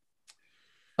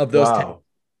 Of those 10.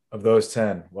 Of those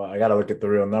 10. Well, I got to look at the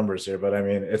real numbers here, but I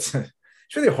mean, it's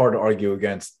really hard to argue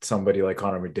against somebody like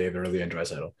Connor McDavid or Leon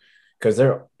Draisaitl because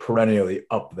they're perennially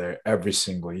up there every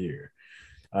single year.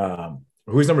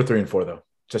 Who's number 3 and 4 though?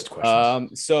 Just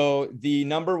questions. So the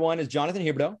number 1 is Jonathan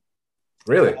Huberdeau.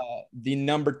 Really? The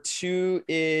number 2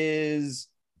 is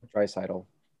Draisaitl.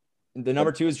 The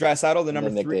number 2 is Draisaitl. The number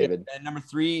 3 McDavid. And number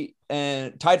 3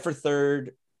 and tied for 3rd.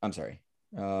 I'm sorry.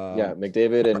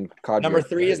 McDavid and Kadri. Number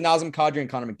 3 is Nazem Kadri and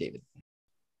Connor McDavid.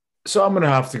 So I'm going to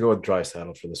have to go with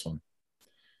Draisaitl for this one.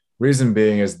 Reason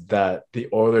being is that the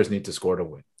Oilers need to score to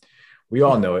win. We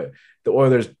all know it. The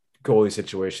Oilers goalie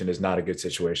situation is not a good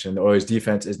situation. The Oilers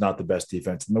defense is not the best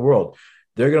defense in the world.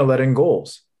 They're going to let in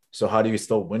goals. So how do you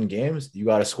still win games? You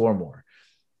got to score more.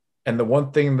 And the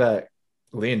one thing that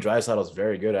Leon Draisaitl is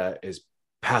very good at is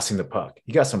passing the puck.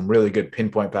 He got some really good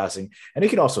pinpoint passing, and he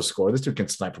can also score. This dude can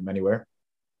snipe from anywhere.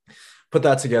 Put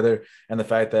that together, and the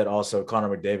fact that also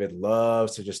Connor McDavid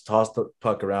loves to just toss the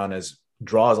puck around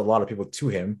draws a lot of people to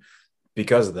him.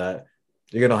 Because of that,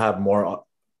 you're going to have more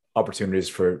opportunities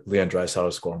for Leon Draisaitl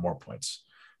to score more points.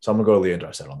 So I'm going to go Leon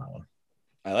Draisaitl on that one.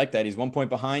 I like that. He's 1 point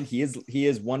behind. He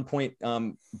is 1 point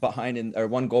behind or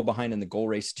 1 goal behind in the goal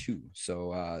race too.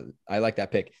 So I like that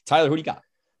pick. Tyler, who do you got?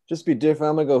 Just be different.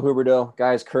 I'm gonna go Huberdeau.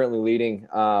 Guy's currently leading.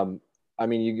 I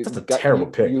mean, that's a terrible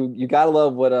pick. You gotta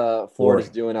love what Florida's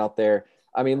doing out there.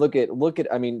 I mean, look at.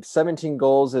 I mean, 17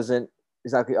 goals isn't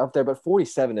exactly up there, but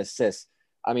 47 assists.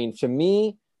 I mean, to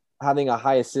me, having a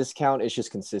high assist count is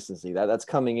just consistency. That's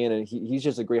coming in, and he's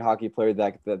just a great hockey player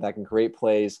that can create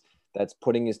plays. That's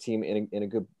putting his team in a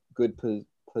good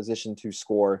position to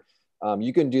score.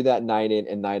 You can do that night in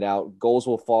and night out. Goals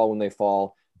will fall when they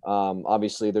fall.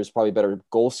 Obviously, there's probably better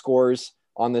goal scorers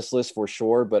on this list for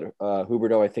sure, but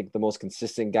Huberdeau, I think the most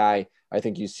consistent guy. I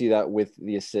think you see that with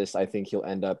the assists. I think he'll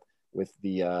end up with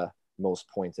the most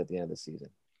points at the end of the season.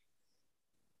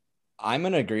 I'm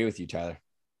going to agree with you, Tyler,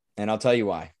 and I'll tell you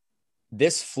why.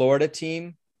 This Florida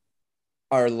team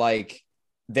are like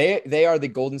they are the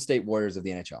Golden State Warriors of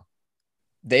the NHL.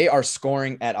 They are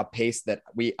scoring at a pace that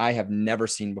I have never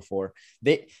seen before.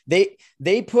 They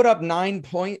put up 9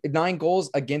 goals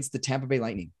against the Tampa Bay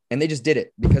Lightning, and they just did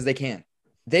it because they can.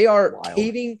 They are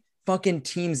caving fucking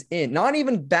teams in, not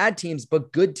even bad teams,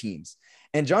 but good teams.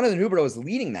 And Jonathan Huberdeau is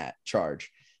leading that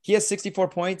charge. He has 64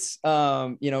 points,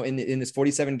 in his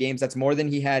 47 games. That's more than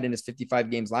he had in his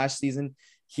 55 games last season.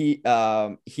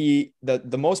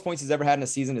 The most points he's ever had in a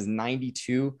season is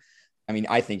 92. I mean,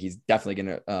 I think he's definitely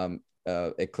going to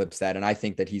eclipse that, and I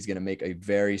think that he's going to make a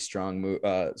very strong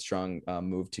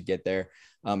move to get there,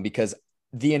 because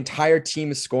the entire team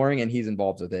is scoring and he's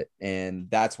involved with it, and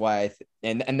that's why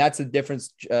and that's the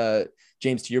difference.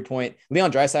 James, to your point,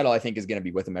 Leon Draisaitl I think is going to be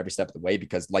with him every step of the way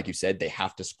because, like you said, they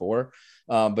have to score.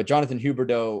 But Jonathan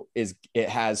Huberdeau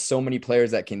has so many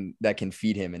players that can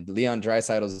feed him, and Leon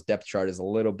Draisaitl's depth chart is a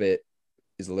little bit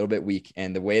weak,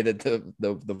 and the way that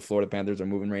the Florida Panthers are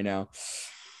moving right now,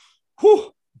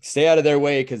 stay out of their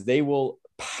way because they will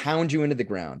pound you into the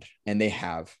ground, and they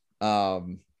have.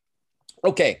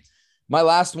 Okay, my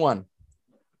last one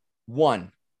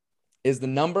is the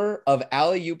number of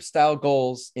alley-oop style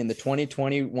goals in the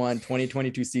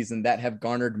 2021-2022 season that have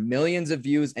garnered millions of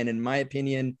views, and in my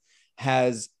opinion,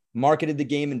 has marketed the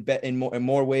game in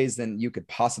more ways than you could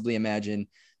possibly imagine.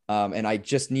 And I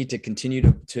just need to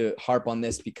continue to harp on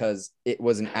this because it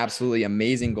was an absolutely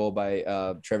amazing goal by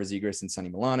Trevor Zegras and Sonny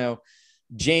Milano.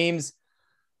 James,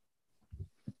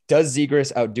 does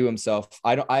Zegras outdo himself?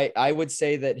 I would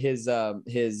say that his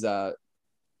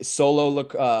solo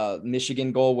look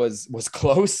Michigan goal was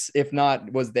close, if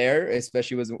not was there,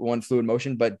 especially was one fluid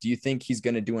motion. But do you think he's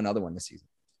going to do another one this season?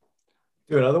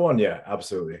 Do another one? Yeah,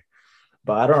 absolutely.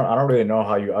 But I don't really know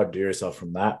how you outdo yourself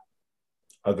from that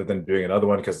other than doing another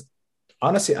one. Because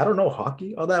honestly, I don't know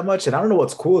hockey all that much. And I don't know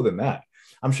what's cooler than that.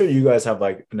 I'm sure you guys have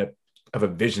like have a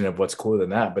vision of what's cooler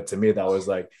than that. But to me, that was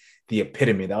like the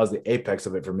epitome. That was the apex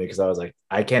of it for me. Because I was like,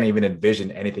 I can't even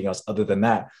envision anything else other than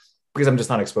that because I'm just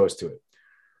not exposed to it.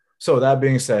 So that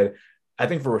being said, I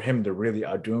think for him to really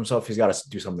outdo himself, he's got to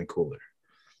do something cooler.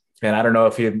 And I don't know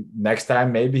if he next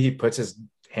time maybe he puts his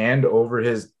hand over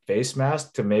his face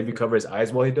mask to maybe cover his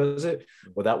eyes while he does it.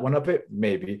 Will that one up it?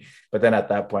 Maybe. But then at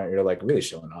that point, you're like really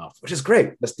showing off, which is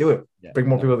great. Let's do it. Yeah, bring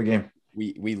more people to the game.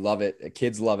 We love it.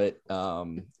 Kids love it.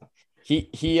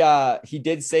 He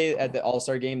did say at the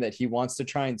All-Star game that he wants to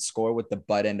try and score with the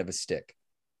butt end of a stick,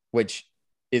 which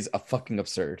is a fucking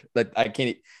absurd.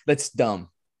 That's dumb.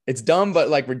 It's dumb, but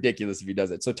like ridiculous if he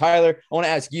does it. So Tyler, I want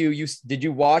to ask you, did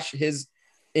you watch his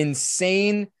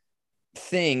insane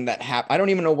thing that happened? I don't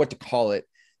even know what to call it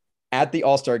at the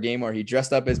All-Star game where he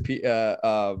dressed up as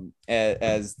the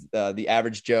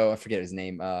average Joe. I forget his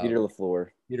name. Peter LaFleur.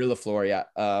 Yeah.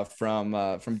 From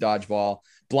dodgeball,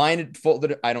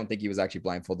 blindfolded. I don't think he was actually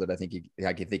blindfolded. I think he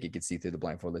could see through the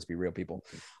blindfold. Let's be real, people.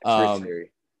 Don't ruin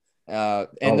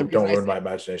my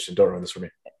imagination. Don't ruin this for me.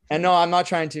 And no, I'm not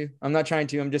trying to. I'm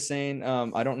just saying,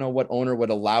 I don't know what owner would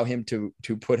allow him to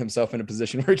put himself in a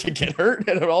position where he could get hurt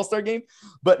at an All-Star game.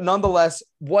 But nonetheless,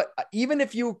 even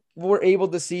if you were able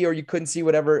to see or you couldn't see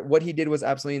whatever, what he did was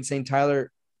absolutely insane.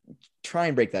 Tyler, try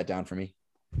and break that down for me.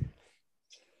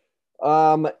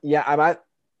 Yeah,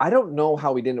 I don't know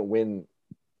how we didn't win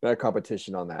that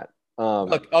competition on that.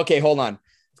 Look, okay, hold on.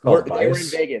 They were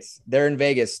in Vegas. They're in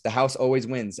Vegas. The house always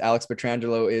wins. Alex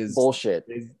Petrangelo is bullshit.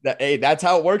 Hey, that's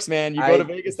how it works, man. You go to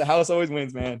Vegas, the house always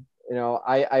wins, man. You know,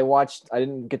 I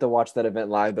didn't get to watch that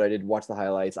event live, but I did watch the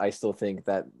highlights. I still think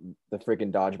that the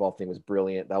freaking dodgeball thing was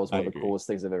brilliant. That was one of the coolest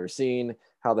things I've ever seen.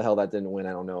 How the hell that didn't win,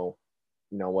 I don't know.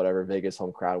 You know, whatever, Vegas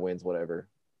home crowd wins, whatever.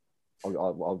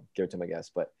 I'll give it to him, I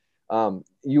guess. But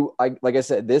like I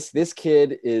said, this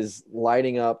kid is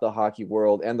lighting up the hockey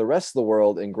world and the rest of the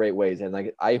world in great ways. And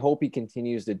like, I hope he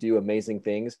continues to do amazing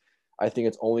things. I think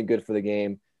it's only good for the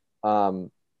game. The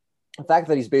fact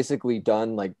that he's basically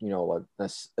done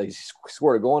he's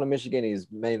scored a goal on Michigan. He's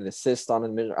made an assist on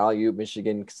an alley-oop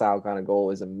Michigan style kind of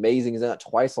goal is amazing. He's done it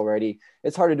twice already.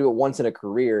 It's hard to do it once in a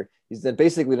career. He's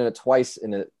basically done it twice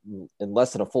in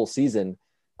less than a full season.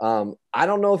 I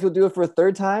don't know if he'll do it for a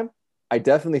third time. I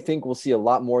definitely think we'll see a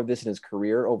lot more of this in his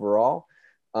career overall,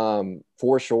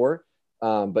 for sure.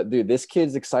 But dude, this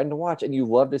kid's exciting to watch, and you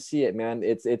love to see it, man.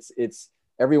 It's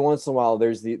every once in a while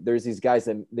there's these guys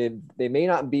that they may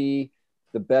not be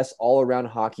the best all around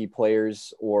hockey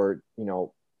players or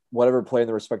whatever play in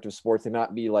their respective sports. They may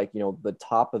not be like the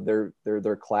top of their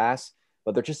class,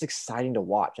 but they're just exciting to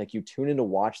watch. Like you tune in to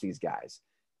watch these guys.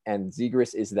 And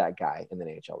Zegras is that guy in the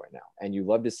NHL right now, and you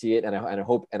love to see it. And I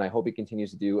hope he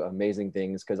continues to do amazing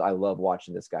things because I love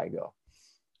watching this guy go.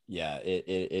 Yeah,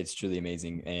 it's truly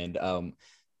amazing. And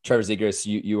Trevor Zegras,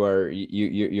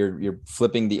 you're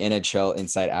flipping the NHL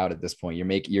inside out at this point.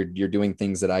 You're doing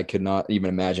things that I could not even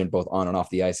imagine, both on and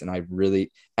off the ice. And I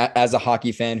really, as a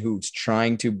hockey fan who's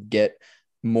trying to get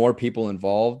more people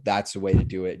involved, that's the way to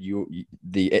do it.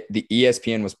 The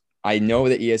ESPN was. I know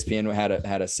that ESPN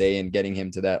had a say in getting him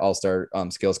to that All-Star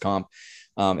skills comp.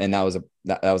 And that was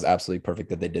absolutely perfect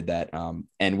that they did that.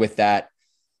 And with that,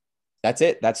 that's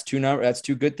it. That's two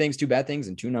good things, two bad things,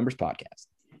 and two numbers podcast.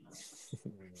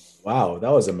 Wow. That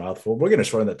was a mouthful. We're going to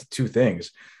shorten that to two things.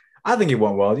 I think it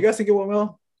went well. You guys think it went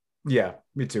well? Yeah,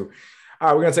 me too. All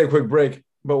right. We're going to take a quick break,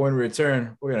 but when we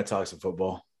return, we're going to talk some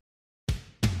football.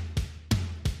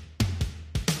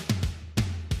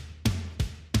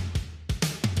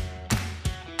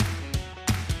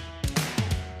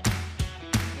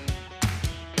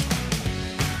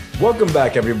 Welcome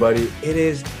back, everybody. It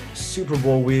is Super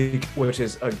Bowl week, which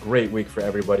is a great week for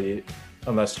everybody,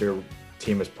 unless your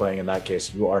team is playing. In that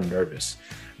case, you are nervous.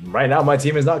 Right now, my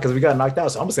team is not because we got knocked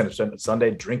out. So I'm just going to spend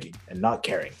Sunday drinking and not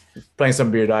caring, playing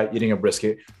some beer diet, eating a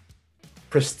brisket.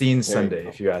 Pristine Sunday,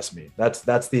 if you ask me.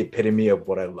 That's the epitome of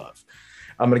what I love.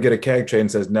 I'm going to get a keg. Train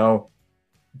says no,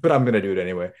 but I'm going to do it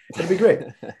anyway. It'll be great.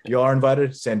 You all are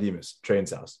invited. San Dimas,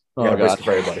 Train's house. We got a brisket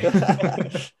for everybody.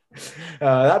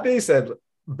 That being said,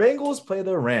 Bengals play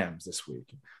the Rams this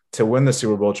week to win the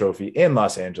Super Bowl trophy in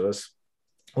Los Angeles,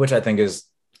 which I think is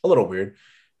a little weird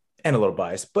and a little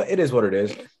biased, but it is what it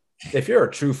is. If you're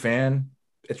a true fan,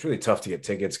 it's really tough to get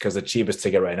tickets because the cheapest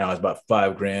ticket right now is about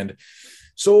 $5,000.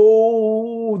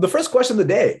 So the first question of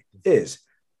the day is,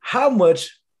 How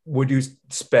much would you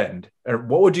spend, or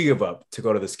what would you give up to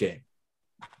go to this game?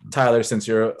 Tyler, since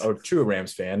you're a true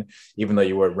Rams fan, even though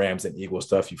you wear Rams and Eagle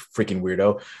stuff, you freaking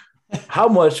weirdo. How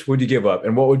much would you give up,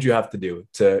 and what would you have to do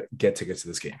to get tickets to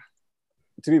this game?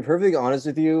 To be perfectly honest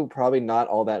with you, probably not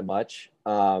all that much.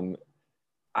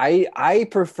 I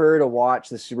prefer to watch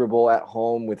the Super Bowl at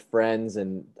home with friends,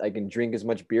 and I can drink as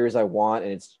much beer as I want,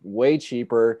 and it's way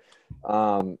cheaper,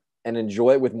 and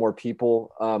enjoy it with more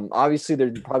people. Obviously,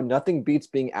 there's probably nothing beats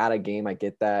being at a game. I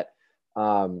get that.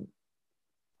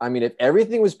 I mean, if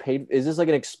everything was paid, is this like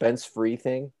an expense-free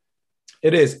thing?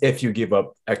 It is if you give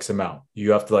up X amount.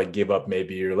 You have to like give up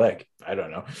maybe your leg. I don't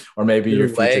know. Or maybe your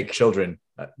future children.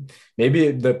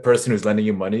 Maybe the person who's lending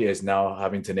you money is now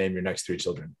having to name your next 3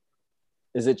 children.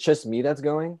 Is it just me that's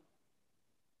going?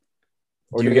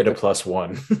 Or do you get a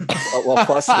 +1? Well,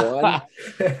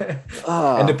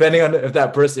 +1. And depending on if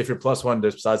that person, if your +1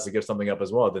 decides to give something up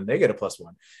as well, then they get a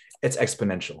 +1. It's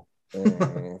exponential.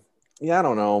 Yeah, I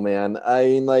don't know, man. I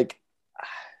mean, like,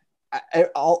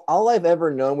 all I've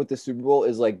ever known with the Super Bowl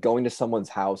is like going to someone's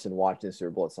house and watching the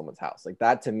Super Bowl at someone's house. Like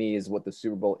that to me is what the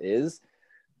Super Bowl is.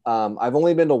 I've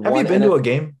only been to one. Have you been to a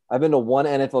game? I've been to one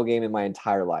NFL game in my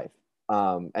entire life,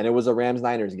 and it was a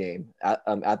Rams-Niners game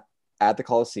at the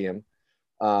Coliseum.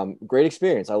 Great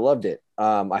experience. I loved it.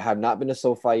 I have not been to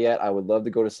SoFi yet. I would love to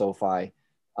go to SoFi.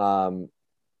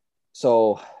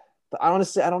 So, but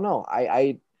honestly, I don't know.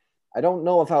 I don't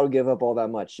know if I would give up all that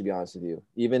much, to be honest with you,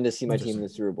 even to see my team in the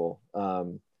Super Bowl. I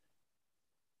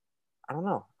don't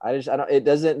know.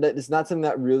 It's not something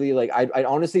that really like, I'd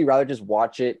honestly rather just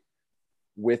watch it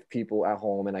with people at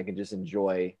home and I can just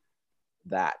enjoy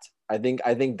that. I think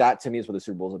that to me is what the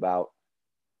Super Bowl is about.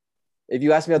 If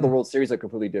you ask me about the World Series, a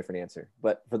completely different answer,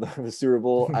 but for the Super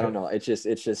Bowl, I don't know. It's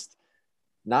just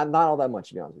not all that much,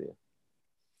 to be honest with you.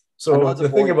 So the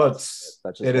thing about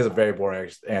it is a very boring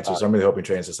answer. So I'm really hoping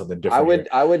Trey says something different.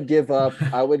 I would give up.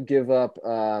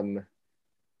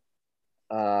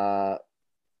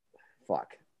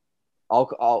 Fuck.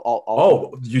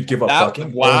 You'd give up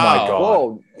fucking? Wow. Oh my god.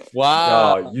 Whoa.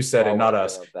 Wow. Oh, you said it, not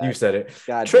us. You said it.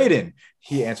 God Tradon.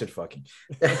 He answered fucking.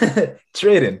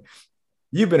 Tradon.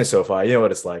 You've been to SoFi. You know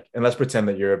what it's like. And let's pretend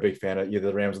that you're a big fan of either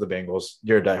the Rams or the Bengals.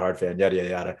 You're a diehard fan. Yada yada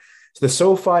yada. So the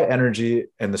SoFi energy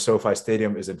and the SoFi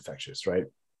Stadium is infectious, right?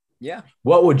 Yeah.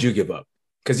 What would you give up?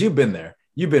 Because you've been there.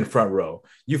 You've been front row.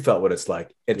 You felt what it's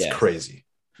like. It's crazy.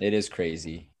 It is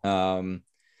crazy. I'd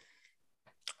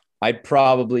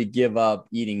probably give up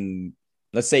eating.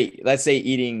 Let's say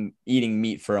eating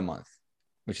meat for a month,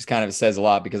 which is kind of says a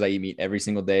lot because I eat meat every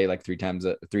single day, like three times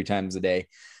a day.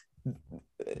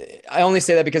 I only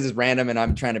say that because it's random and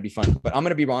I'm trying to be fun. But I'm going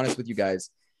to be honest with you guys.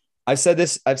 I've said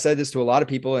this to a lot of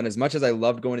people, and as much as I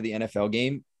loved going to the NFL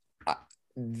game,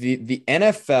 the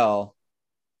NFL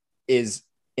is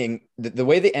in the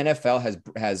way the NFL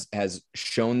has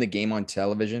shown the game on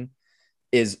television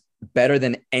is better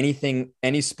than anything,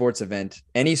 any sports event,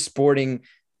 any sporting,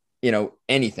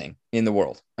 anything in the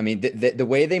world. I mean, the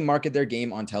way they market their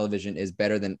game on television is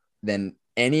better than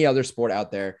any other sport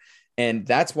out there. And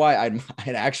that's why I'd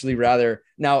actually rather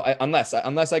now, unless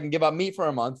I can give up meat for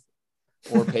a month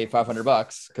or pay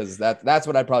 $500, because that's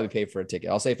what I'd probably pay for a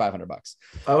ticket. I'll say $500.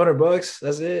 $500.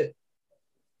 That's it.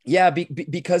 Yeah,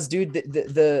 because dude,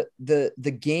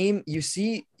 the game you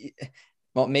see.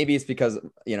 Well, maybe it's because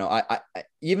I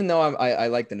even though I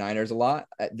like the Niners a lot,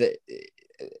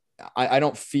 I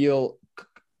don't feel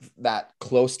that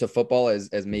close to football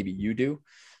as maybe you do.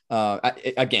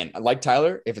 Again, like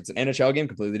Tyler, if it's an NHL game,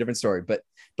 completely different story. But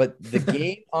the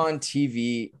game on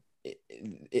TV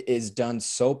is done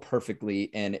so perfectly,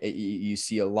 and you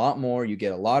see a lot more. You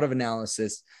get a lot of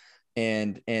analysis,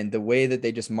 and the way that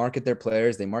they just market their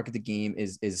players, they market the game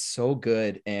is so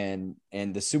good. And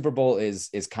the Super Bowl is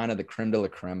kind of the creme de la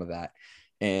creme of that.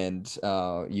 And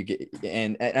you get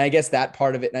and I guess that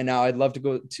part of it. And now I'd love to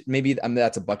go to, maybe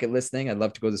that's a bucket list thing. I'd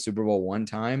love to go to the Super Bowl one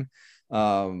time.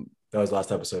 That was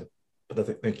last episode,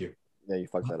 but thank you. Yeah, you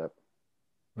fucked that up.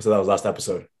 So that was last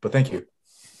episode, but thank you.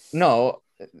 No,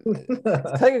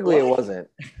 technically it wasn't.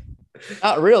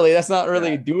 Not really. That's not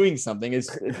really doing something. It's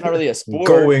not really a sport.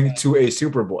 Going to a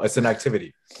Super Bowl. It's an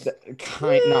activity.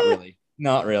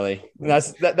 Not really.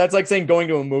 That's like saying going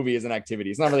to a movie is an activity.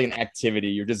 It's not really an activity.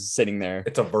 You're just sitting there.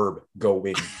 It's a verb.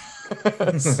 Going.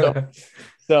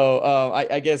 So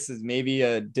I guess it's maybe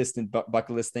a distant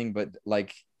bucket list thing, but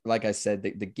like I said,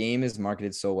 the game is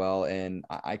marketed so well, and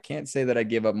I can't say that I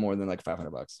give up more than like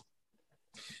 $500.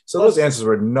 So those answers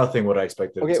were nothing what I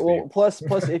expected. Okay, well, plus,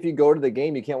 if you go to the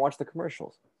game, you can't watch the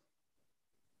commercials.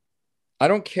 I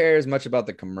don't care as much about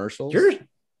the commercials.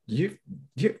 You,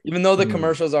 Even though the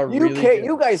commercials are really good.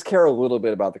 You guys care a little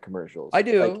bit about the commercials. I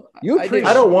do. Like, you appreciate.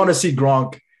 I don't want to see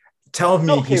Gronk. Tell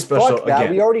me Okay, he's special fuck that.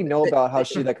 again. We already know about how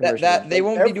shitty that commercial is. They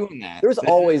won't be doing that. There's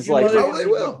always They probably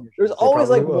will. There's always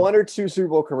like will. 1 or 2 Super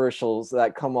Bowl commercials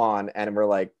that come on, and we're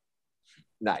like,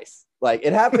 nice. Like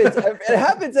it happens. It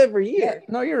happens every year. Yeah,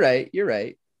 no, you're right.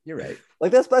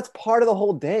 Like that's part of the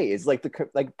whole day. It's like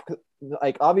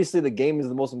like obviously the game is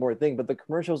the most important thing, but the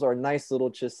commercials are a nice little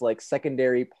just like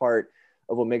secondary part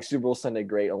of what makes Super Bowl Sunday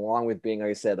great, along with being, like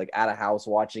I said, like at a house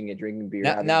watching it, drinking beer.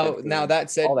 Now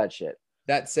that said, all that shit.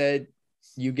 That said,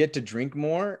 you get to drink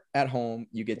more at home.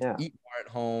 You get to eat more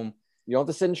at home. You don't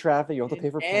have to sit in traffic. You don't have to pay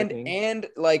for parking. And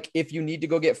like if you need to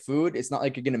go get food, it's not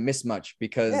like you're gonna miss much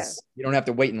because you don't have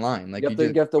to wait in line. Like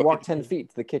you have to walk 10 feet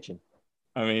to the kitchen.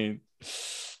 I mean,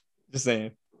 just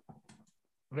saying.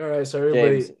 All right, so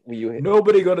everybody, James,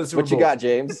 nobody go to the Super Bowl. What you got,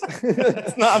 James?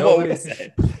 That's not what we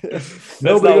said.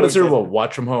 Nobody go to the Super Bowl.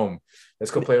 Watch from home.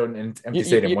 Let's go play on an empty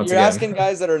stadium once again. You're asking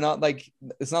guys that are not like,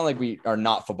 it's not like we are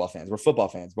not football fans. We're football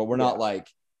fans, but we're not like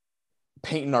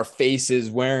painting our faces,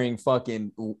 wearing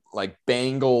fucking like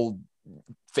Bengal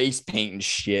face paint and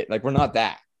shit. Like we're not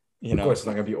that. You know, of course, it's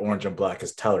not gonna be orange and black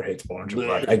because Tyler hates orange and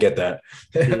black. I get that.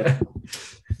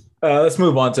 Let's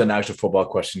move on to an actual football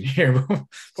question here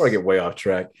before I get way off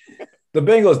track. The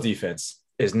Bengals defense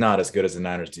is not as good as the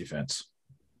Niners defense.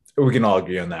 We can all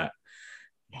agree on that.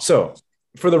 So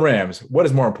for the Rams, what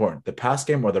is more important, the pass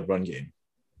game or the run game?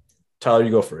 Tyler, you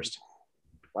go first.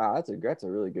 Wow, that's a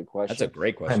really good question. That's a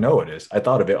great question. I know it is. I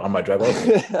thought of it on my drive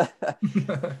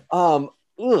over.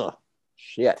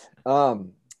 Shit.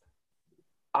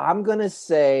 I'm gonna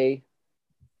say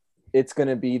it's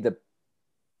gonna be the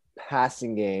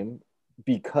passing game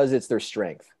because it's their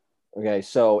strength. Okay,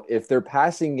 so if their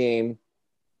passing game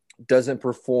doesn't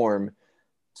perform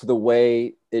to the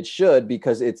way it should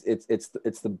because it's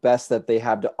the best that they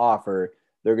have to offer,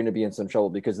 they're going to be in some trouble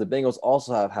because the Bengals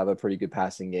also have a pretty good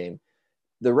passing game.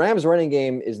 The Rams running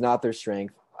game is not their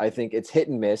strength. I think it's hit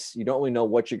and miss. You don't really know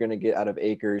what you're going to get out of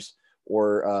Akers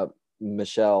or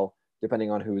Michelle,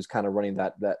 depending on who's kind of running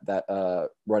that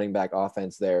running back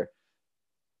offense there.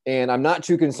 And I'm not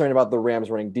too concerned about the Rams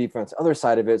running defense, other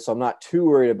side of it. So I'm not too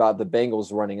worried about the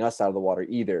Bengals running us out of the water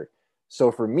either.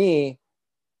 So for me,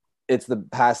 it's the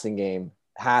passing game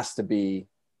has to be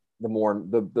the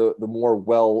more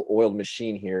well-oiled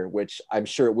machine here, which I'm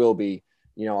sure it will be.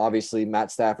 You know, obviously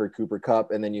Matt Stafford, Cooper Kupp,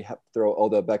 and then you have to throw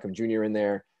Odell Beckham Jr. in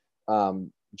there.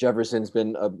 Jefferson's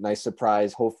been a nice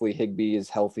surprise. Hopefully Higbee is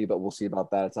healthy, but we'll see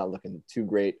about that. It's not looking too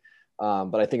great.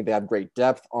 But I think they have great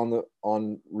depth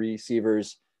on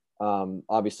receivers.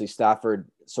 Obviously Stafford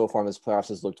so far in this playoffs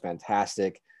has looked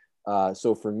fantastic.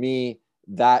 So for me,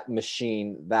 that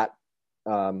machine,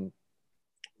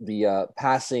 the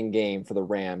passing game for the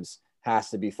Rams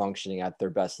has to be functioning at their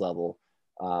best level.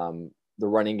 The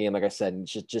running game, like I said,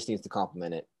 just needs to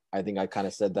complement it. I think I kind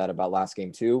of said that about last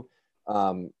game too.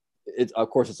 Of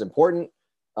course it's important.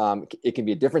 It can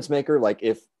be a difference maker. Like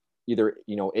if either,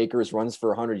 Akers runs for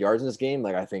 100 yards in this game,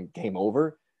 like I think game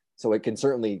over. So it can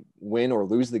certainly win or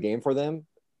lose the game for them.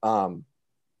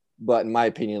 But in my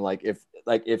opinion, if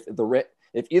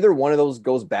either one of those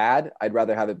goes bad, I'd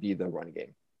rather have it be the run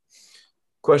game.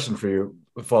 Question for you,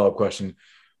 a follow-up question.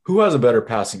 Who has a better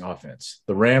passing offense,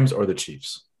 the Rams or the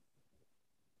Chiefs?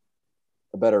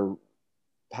 A better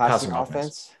passing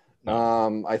offense?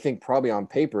 I think probably on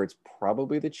paper, it's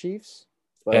probably the Chiefs.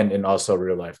 But, and also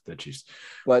real life, the Chiefs.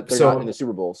 But they're not in the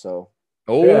Super Bowl, so.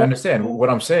 Oh, yeah, I understand.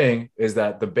 What I'm saying is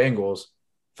that the Bengals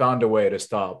found a way to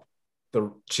stop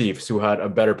the Chiefs, who had a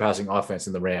better passing offense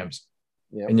than the Rams.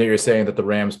 Yep. And yet you're saying that the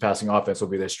Rams passing offense will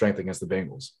be their strength against the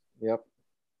Bengals. Yep.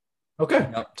 Okay.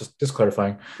 Yep. Just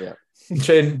clarifying. Yeah.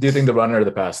 Shane, do you think the runner or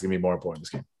the pass is going to be more important in this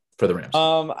game for the Rams?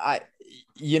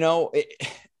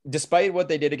 Despite what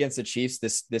they did against the Chiefs,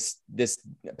 this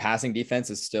passing defense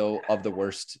is still of the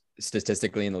worst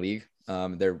statistically in the league.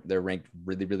 They're ranked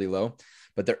really, really low,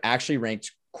 but they're actually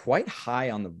ranked quite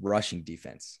high on the rushing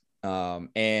defense.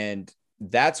 And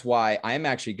that's why I'm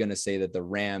actually going to say that the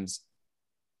Rams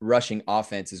rushing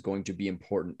offense is going to be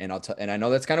important. And I know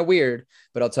that's kind of weird,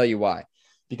 but I'll tell you why.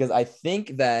 Because I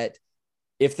think that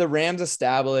if the Rams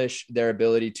establish their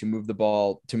ability to move the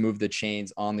ball, to move the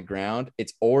chains on the ground,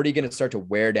 it's already going to start to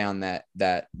wear down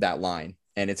that line.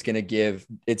 And it's going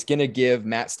to give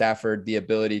Matt Stafford the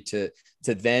ability to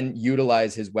then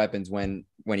utilize his weapons when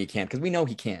he can, because we know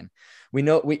he can. We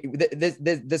know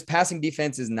this passing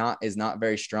defense is not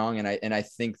very strong, and I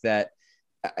think that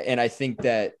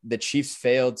the Chiefs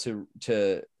failed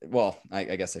to well,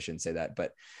 I guess I shouldn't say that,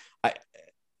 but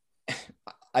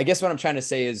I guess what I'm trying to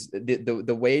say is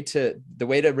the way to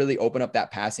really open up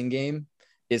that passing game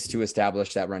is to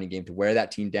establish that running game, to wear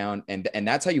that team down. And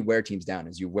that's how you wear teams down,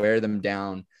 is you wear them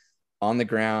down on the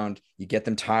ground, you get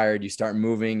them tired, you start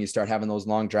moving, you start having those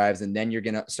long drives, and then you're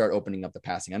going to start opening up the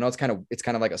passing. I know it's kind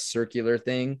of like a circular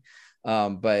thing.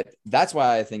 But that's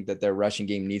why I think that their rushing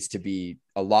game needs to be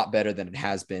a lot better than it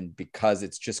has been, because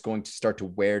it's just going to start to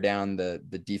wear down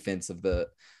the defense of the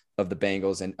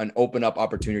Bengals and open up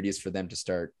opportunities for them to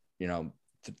start,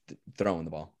 throwing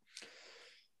the ball.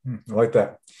 I like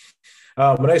that.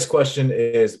 My next question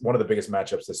is one of the biggest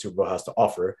matchups the Super Bowl has to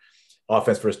offer,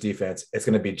 offense versus defense. It's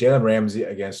going to be Jalen Ramsey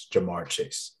against Jamar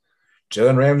Chase.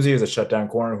 Jalen Ramsey is a shutdown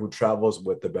corner who travels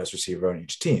with the best receiver on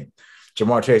each team.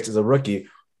 Jamar Chase is a rookie,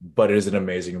 but it is an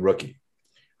amazing rookie.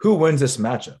 Who wins this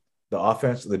matchup, the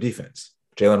offense or the defense?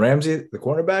 Jalen Ramsey, the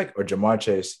cornerback, or Jamar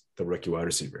Chase, the rookie wide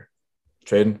receiver?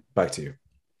 Tradon, back to you.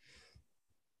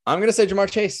 I'm going to say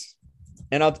Jamar Chase.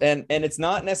 And it's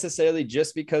not necessarily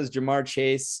just because Jamar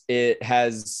Chase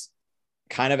has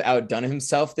kind of outdone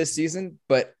himself this season,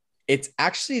 but it's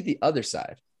actually the other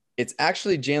side. It's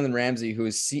actually Jalen Ramsey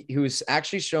who's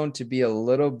actually shown to be a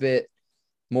little bit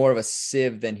more of a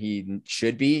sieve than he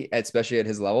should be, especially at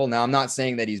his level. Now, I'm not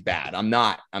saying that he's bad. I'm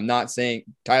not saying,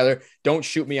 Tyler, don't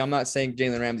shoot me. I'm not saying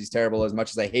Jalen Ramsey's terrible as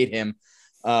much as I hate him.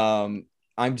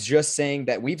 I'm just saying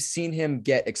that we've seen him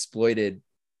get exploited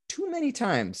too many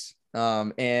times.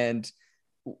 And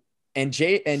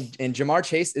Jamar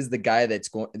Chase is the guy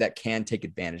that can take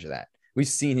advantage of that. We've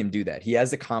seen him do that. He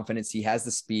has the confidence. He has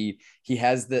the speed. He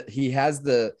has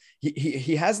the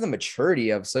maturity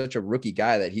of such a rookie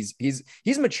guy that he's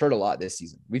matured a lot this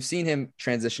season. We've seen him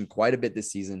transition quite a bit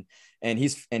this season, and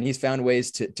he's found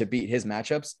ways to beat his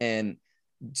matchups. And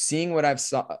seeing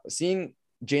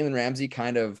Jalen Ramsey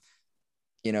kind of,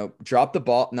 drop the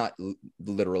ball, not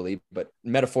literally, but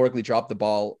metaphorically drop the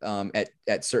ball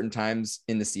at certain times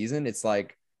in the season. It's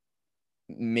like,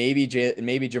 maybe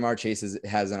Jamar Chase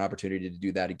has an opportunity to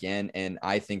do that again. And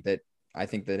I think that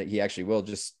he actually will.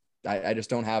 I just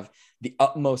don't have the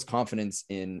utmost confidence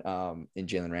in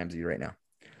Jalen Ramsey right now.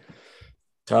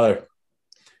 Tyler,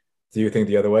 do you think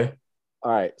the other way?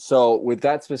 All right. So with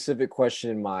that specific question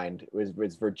in mind,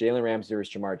 it's for Jalen Ramsey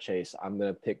versus Jamar Chase. I'm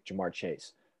going to pick Jamar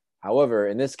Chase. However,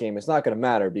 in this game, it's not going to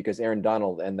matter because Aaron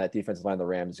Donald and that defensive line of the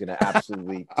Rams is going to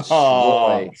absolutely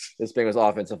destroy this Bengals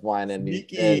offensive line, and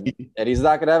he's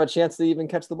not going to have a chance to even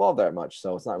catch the ball that much.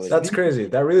 So it's not really. That's crazy.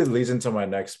 That really leads into my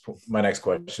next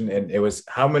question, and it was,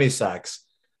 how many sacks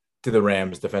did the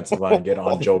Rams defensive line get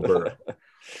on Joe Burrow?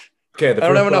 Okay, the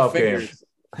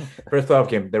first playoff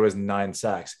game, there was 9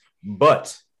 sacks,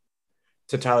 but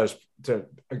to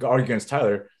argue against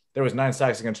Tyler, there was 9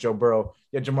 sacks against Joe Burrow.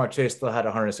 Yet Jamar Chase still had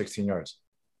 116 yards.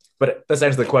 But let's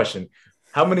answer the question.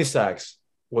 How many sacks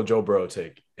will Joe Burrow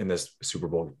take in this Super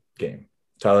Bowl game?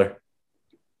 Tyler?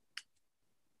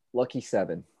 Lucky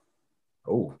 7.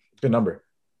 Oh, good number.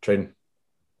 Tradon?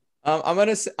 I'm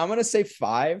gonna say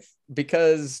 5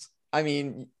 because, I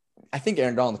mean, I think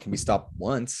Aaron Donald can be stopped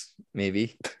once,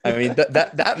 maybe. I mean,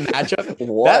 that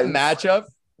matchup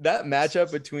that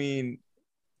matchup between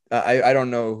I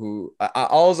don't know who.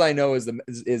 All I know is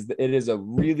it is a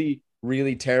really,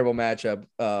 really terrible matchup.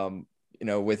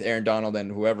 With Aaron Donald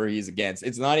and whoever he's against.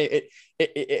 It's not.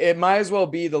 It might as well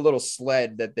be the little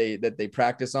sled that they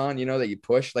practice on. That you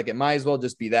push. Like, it might as well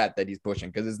just be that he's pushing,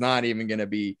 because it's not even gonna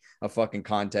be a fucking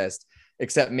contest.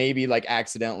 Except maybe like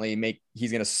accidentally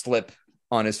he's gonna slip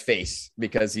on his face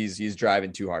because he's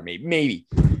driving too hard. Maybe.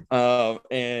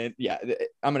 And yeah,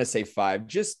 I'm gonna say 5.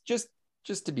 Just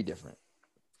to be different.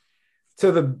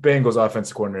 To the Bengals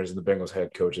offensive coordinators and the Bengals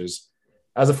head coaches,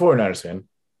 as a 49ers fan,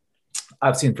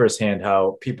 I've seen firsthand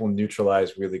how people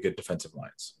neutralize really good defensive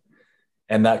lines.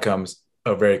 And that comes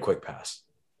a very quick pass.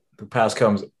 The pass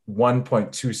comes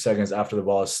 1.2 seconds after the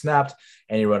ball is snapped,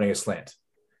 and you're running a slant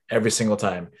every single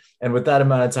time. And with that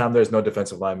amount of time, there's no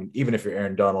defensive lineman. Even if you're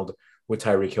Aaron Donald with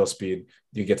Tyreek Hill speed,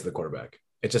 you get to the quarterback.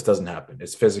 It just doesn't happen.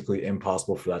 It's physically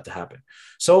impossible for that to happen.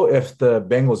 So if the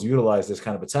Bengals utilize this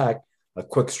kind of attack, a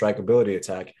quick strike ability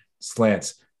attack,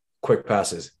 slants, quick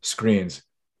passes, screens,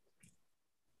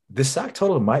 this sack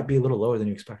total might be a little lower than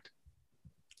you expect.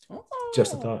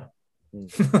 Just a thought.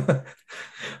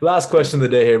 Last question of the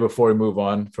day here before we move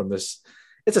on from this.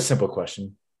 It's a simple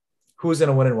question. Who's going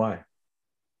to win and why?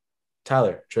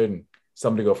 Tyler, Tradon,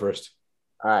 somebody go first.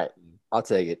 All right, I'll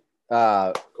take it.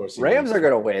 Rams are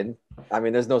going to win. I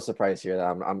mean, there's no surprise here that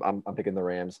I'm picking the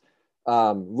Rams.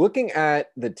 Looking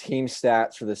at the team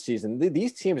stats for the season,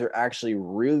 these teams are actually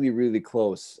really, really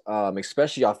close,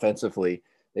 especially offensively.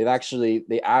 They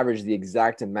average the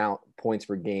exact amount of points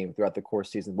per game throughout the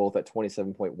course season, both at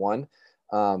 27.1.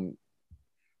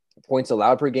 Points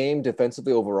allowed per game,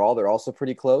 defensively overall, they're also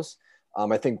pretty close.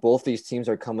 I think both these teams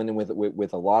are coming in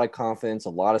with a lot of confidence, a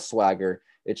lot of swagger.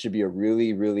 It should be a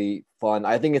really, really fun.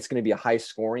 I think it's going to be a high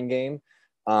scoring game.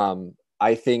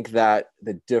 I think that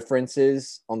the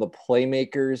differences on the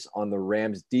playmakers on the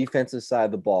Rams defensive side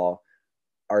of the ball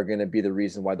are going to be the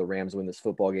reason why the Rams win this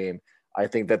football game. I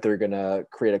think that they're going to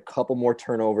create a couple more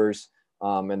turnovers,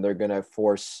 and they're going to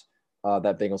force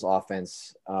that Bengals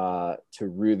offense to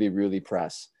really, really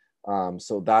press.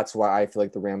 So that's why I feel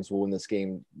like the Rams will win this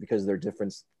game, because of their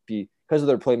difference, because of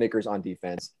their playmakers on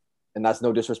defense. And that's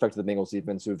no disrespect to the Bengals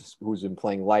defense, who's been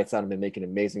playing lights out and been making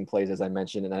amazing plays, as I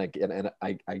mentioned. And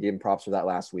I gave him props for that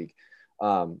last week.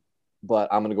 But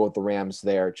I'm going to go with the Rams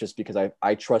there, just because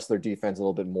I trust their defense a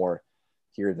little bit more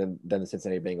here than the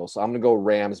Cincinnati Bengals. So I'm going to go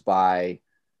Rams by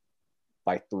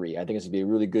 3. I think it's going to be a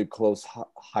really good, close,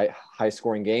 high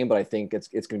scoring game, but I think it's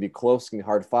going to be close. It's going to be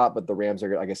hard fought, but the Rams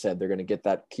are, like I said, they're going to get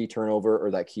that key turnover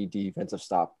or that key defensive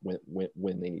stop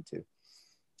when they need to.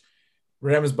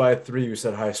 Rams by 3. You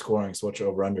said high scoring. So what's your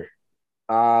over under?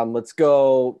 Let's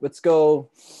go.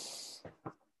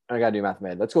 I got to do math,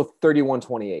 man. Let's go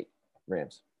 31-28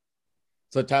 Rams.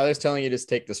 So Tyler's telling you just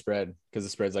take the spread because the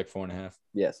spread's like 4.5.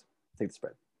 Yes. Take the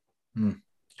spread.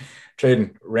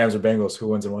 Tradon, Rams or Bengals, who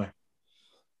wins and why?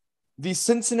 The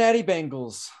Cincinnati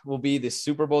Bengals will be the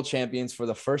Super Bowl champions for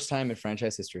the first time in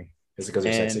franchise history. Is it because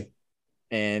they're sexy?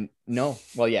 And no,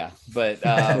 well, yeah, but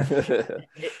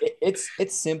it's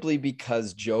simply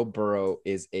because Joe Burrow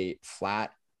is a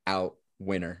flat out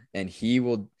winner, and he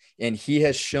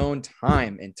has shown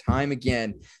time and time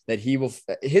again that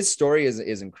his story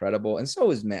is incredible. And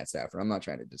so is Matt Stafford. I'm not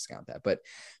trying to discount that, but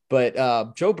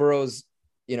Joe Burrow's,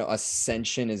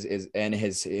 ascension is and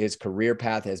his career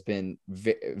path has been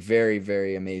very,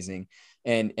 very amazing.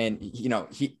 And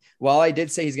while I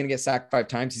did say he's going to get sacked 5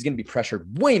 times, he's going to be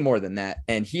pressured way more than that.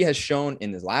 And he has shown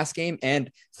in his last game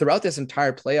and throughout this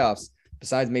entire playoffs,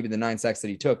 besides maybe the 9 sacks that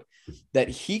he took, that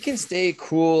he can stay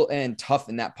cool and tough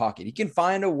in that pocket. He can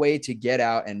find a way to get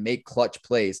out and make clutch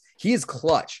plays. He is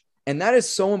clutch. And that is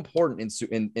so important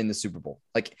in the Super Bowl.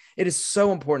 Like, it is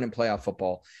so important in playoff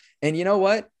football. And you know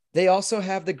what? They also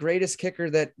have the greatest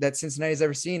kicker that Cincinnati's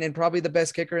ever seen, and probably the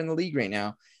best kicker in the league right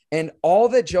now. And all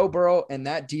that Joe Burrow and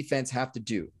that defense have to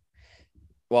do,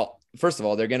 well, first of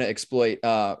all, they're going to exploit.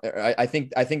 I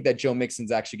think that Joe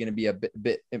Mixon's actually going to be a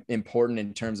bit important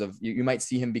in terms of you might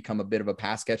see him become a bit of a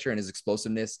pass catcher, and his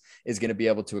explosiveness is going to be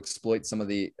able to exploit some of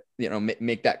the,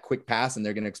 make that quick pass, and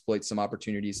they're going to exploit some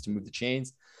opportunities to move the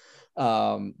chains.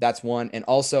 That's one. And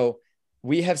also,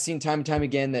 we have seen time and time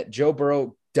again that Joe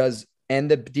Burrow does, and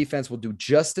the defense will do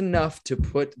just enough to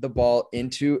put the ball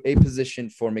into a position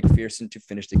for McPherson to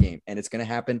finish the game. And it's going to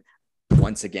happen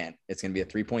once again. It's going to be a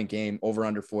 3-point game, over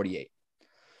under 48.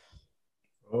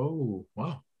 Oh,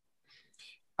 wow.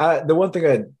 The one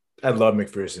thing I love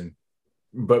McPherson,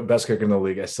 but best kicker in the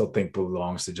league, I still think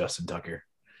belongs to Justin Tucker.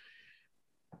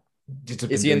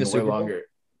 Is he in the Super Bowl?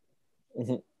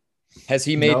 Mm-hmm. Has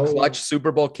he made clutch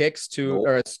Super Bowl kicks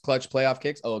or clutch playoff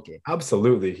kicks? Oh, okay.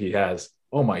 Absolutely, he has.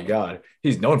 Oh my God,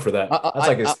 he's known for that. That's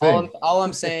like his thing. All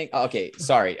I'm saying. Okay,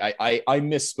 sorry, I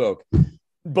misspoke.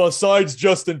 Besides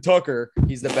Justin Tucker,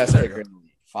 he's the best kicker in the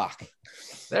league. Fuck.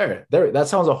 There. That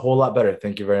sounds a whole lot better.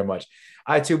 Thank you very much.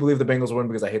 I too believe the Bengals win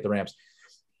because I hate the Rams.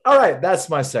 All right, that's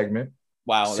my segment.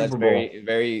 Wow, Super that's Bowl. Very,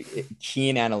 very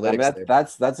keen analytics. I mean,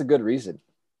 that's a good reason.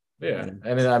 Yeah,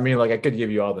 and I mean, like, I could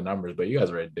give you all the numbers, but you guys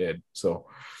already did, so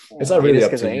it's not really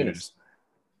up to you.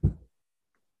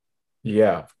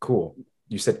 Yeah, cool.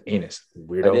 You said anus,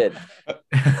 weirdo. I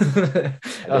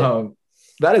did.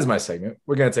 That is my segment.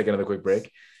 We're gonna take another quick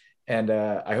break, and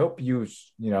I hope you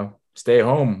stay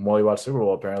home while you watch Super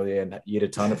Bowl, apparently, and eat a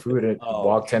ton of food and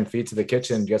walk 10 feet to the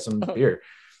kitchen and get some beer.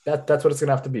 That's what it's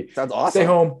gonna have to be. Sounds awesome. Stay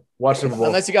home, watch Super Bowl.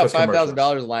 Unless you got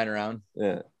 $5,000 lying around.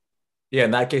 Yeah.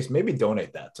 In that case, maybe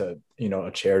donate that to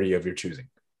a charity of your choosing.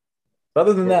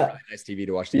 Other than that, nice TV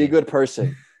to watch. Be a good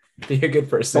person. Be a good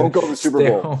person. Don't go to the Super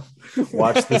Bowl. Home.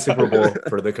 Watch the Super Bowl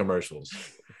for the commercials.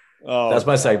 That's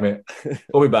my segment.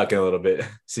 We'll be back in a little bit.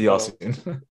 See y'all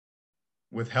soon.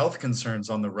 With health concerns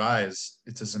on the rise,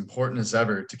 it's as important as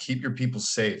ever to keep your people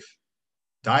safe.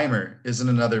 Dimer isn't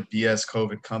another BS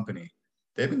COVID company.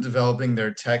 They've been developing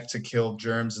their tech to kill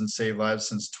germs and save lives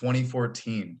since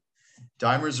 2014.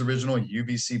 Dimer's original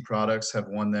UVC products have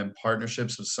won them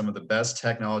partnerships with some of the best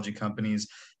technology companies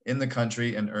in the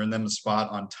country and earned them a spot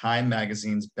on Time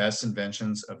Magazine's Best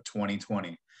Inventions of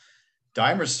 2020.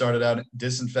 Dimer started out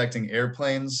disinfecting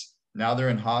airplanes. Now they're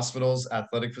in hospitals,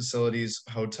 athletic facilities,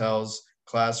 hotels,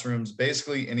 classrooms,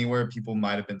 basically anywhere people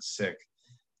might have been sick.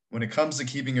 When it comes to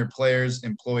keeping your players,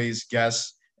 employees,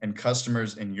 guests, and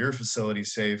customers in your facility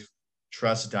safe,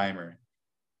 trust Dimer.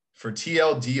 For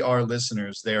TLDR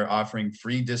listeners, they are offering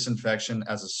free disinfection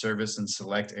as a service in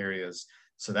select areas.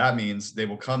 So that means they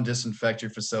will come disinfect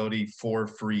your facility for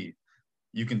free.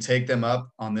 You can take them up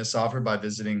on this offer by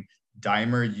visiting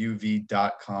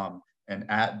dimeruv.com and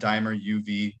at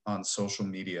dimeruv on social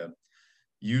media.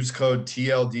 Use code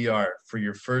TLDR for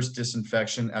your first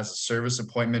disinfection as a service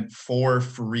appointment for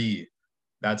free.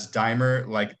 That's Dimer,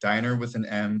 like diner with an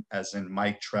M, as in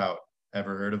Mike Trout.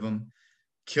 Ever heard of him?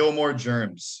 Kill more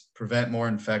germs, prevent more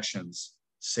infections,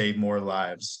 save more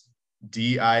lives.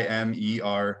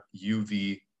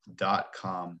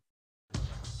 dimeruv.com.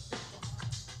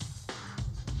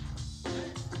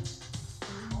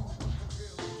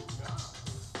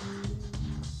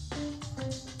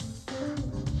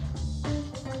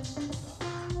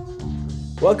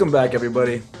 Welcome back,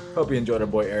 everybody. Hope you enjoyed our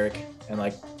boy Eric. And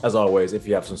like as always, if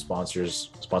you have some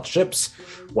sponsorships,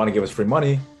 want to give us free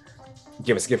money,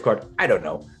 give us a gift card, I don't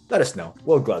know, let us know.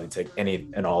 We'll gladly take any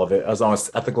and all of it, as long as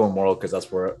it's ethical and moral, because that's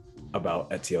what we're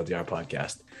about at TLDR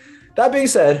Podcast. That being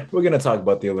said, we're going to talk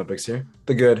about the Olympics here.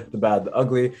 The good, the bad, the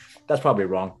ugly. That's probably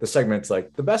wrong. The segment's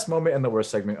like the best moment and the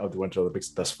worst segment of the Winter Olympics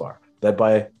thus far, led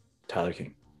by Tyler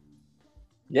King.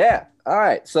 Yeah. All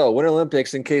right. So Winter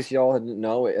Olympics, in case y'all didn't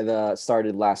know, it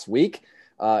started last week.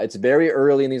 It's very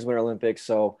early in these Winter Olympics.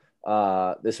 So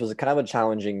this was a kind of a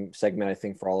challenging segment, I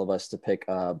think, for all of us to pick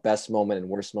best moment and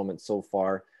worst moment so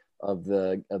far of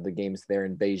the games there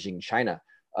in Beijing, China.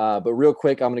 But real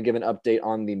quick, I'm going to give an update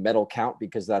on the medal count,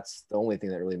 because that's the only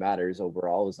thing that really matters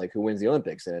overall, is like who wins the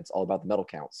Olympics, and it's all about the medal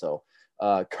count. So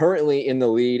currently in the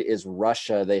lead is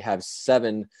Russia. They have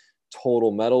 7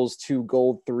 total medals: 2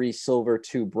 gold, 3 silver,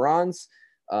 2 bronze.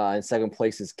 In second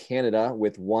place is Canada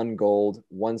with 1 gold,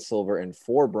 1 silver, and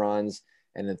 4 bronze.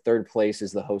 And in third place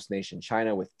is the host nation,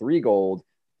 China, with 3 gold,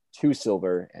 2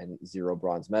 silver, and 0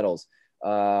 bronze medals.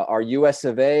 Our US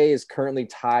of A is currently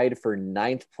tied for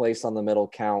 9th place on the medal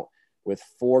count with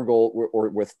 4 gold, or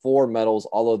with 4 medals,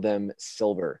 all of them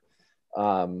silver.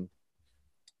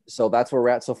 So that's where we're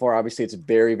at so far. Obviously, it's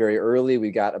very, very early.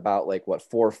 We got about 4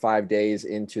 or 5 days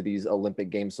into these Olympic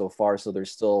games so far. So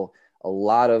there's still a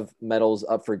lot of medals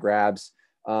up for grabs.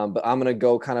 But I'm going to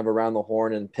go kind of around the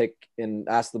horn and pick and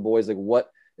ask the boys,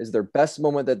 what is their best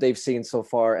moment that they've seen so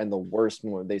far and the worst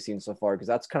moment they've seen so far? Because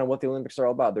that's kind of what the Olympics are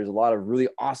all about. There's a lot of really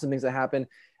awesome things that happen,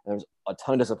 and there's a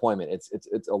ton of disappointment.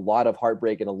 It's a lot of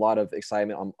heartbreak and a lot of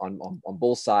excitement on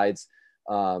both sides.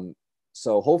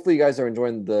 So hopefully you guys are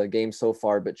enjoying the game so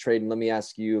far. But Tradon, let me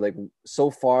ask you, so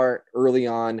far early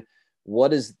on,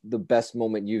 what is the best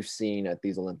moment you've seen at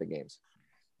these Olympic Games?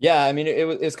 Yeah, I mean,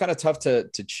 it's kind of tough to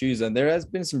choose, and there has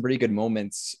been some pretty good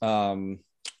moments.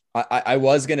 I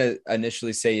was gonna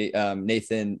initially say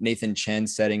Nathan Chen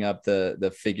setting up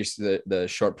the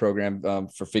short program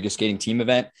for figure skating team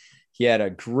event. He had a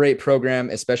great program,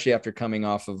 especially after coming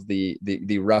off of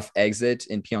the rough exit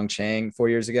in Pyeongchang 4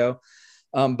 years ago.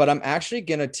 But I'm actually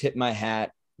gonna tip my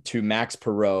hat to Max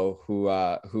Perot,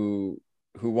 who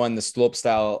won the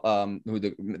slopestyle,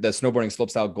 the snowboarding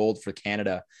slopestyle gold for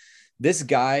Canada. This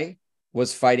guy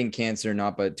was fighting cancer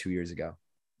not but 2 years ago.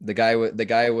 The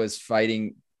guy was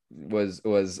fighting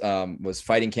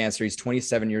fighting cancer. He's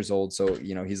 27 years old, so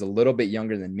he's a little bit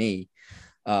younger than me,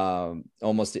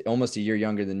 almost a year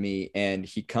younger than me, and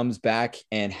he comes back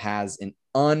and has an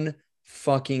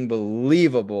unfucking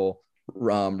believable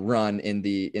run in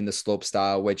the slope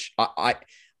style, which I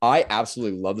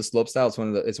absolutely love the slope style. It's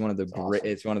one of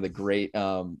the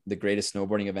greatest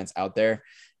snowboarding events out there.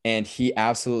 And he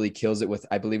absolutely kills it with,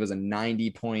 I believe it was a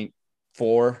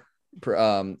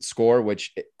 90.4 score,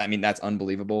 which, I mean, that's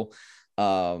unbelievable.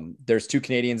 There's 2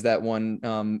 Canadians that won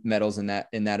medals in that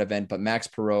event, but Max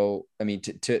Perot, I mean,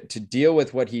 to deal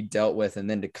with what he dealt with and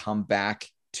then to come back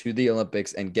to the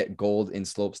Olympics and get gold in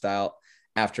slopestyle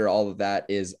after all of that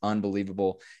is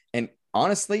unbelievable. And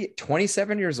honestly,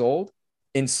 27 years old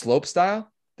in slopestyle,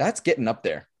 that's getting up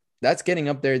there. The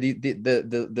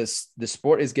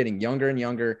sport is getting younger and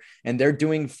younger, and they're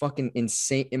doing fucking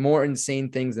more insane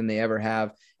things than they ever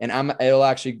have. And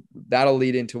that'll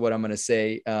lead into what I'm going to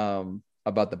say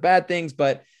about the bad things,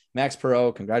 but Max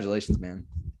Perot, congratulations, man.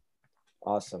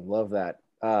 Awesome. Love that.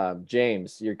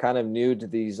 James, you're kind of new to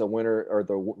these the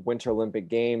Winter Olympic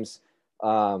Games.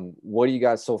 What do you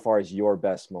got so far as your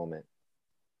best moment?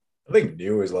 I think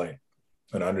new is an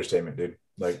understatement, dude.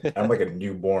 I'm like a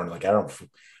newborn.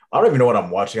 I don't even know what I'm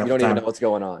watching. You don't even know what's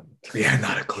going on. Yeah,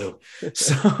 not a clue.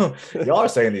 So y'all are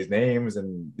saying these names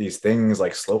and these things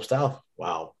like slopestyle.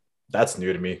 Wow, that's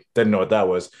new to me. Didn't know what that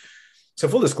was. So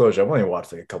full disclosure, I've only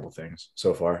watched a couple things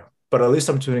so far. but at least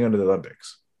I'm tuning into the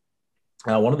Olympics.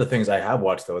 One of the things I have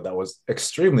watched, though, that was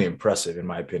extremely impressive, in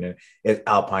my opinion, is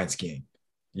alpine skiing.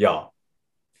 Y'all,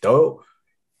 though,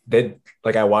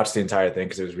 I watched the entire thing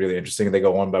because it was really interesting. They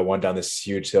go one by one down this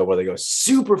huge hill where they go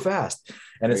super fast.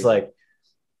 And it's like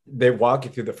they walk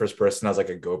you through the first person has like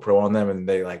a GoPro on them and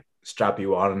they like strap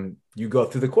you on and you go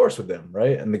through the course with them,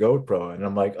 right? And the GoPro. And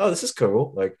I'm like, oh, this is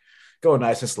cool. Like, go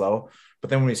nice and slow. But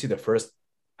then when you see the first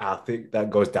athlete that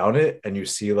goes down it and you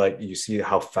see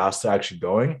how fast they're actually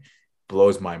going,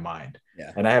 blows my mind.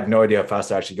 Yeah. And I have no idea how fast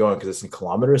they're actually going because it's in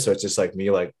kilometers. So it's just like me,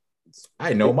 like,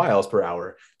 I know miles per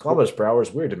hour. Kilometers per hour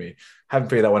is weird to me. Haven't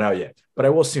figured that one out yet, but I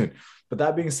will soon. But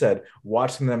that being said,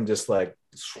 watching them just like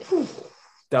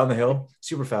down the hill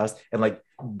super fast and like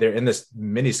they're in this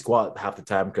mini squat half the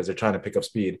time because they're trying to pick up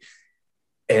speed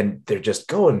and they're just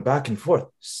going back and forth.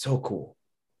 So cool.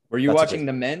 Were you watching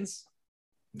the men's?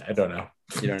 I don't know.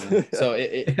 You don't know. So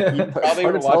you probably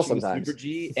were watching Super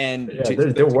G, and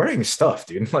they're wearing stuff,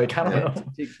 dude. Like I don't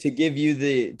know. To give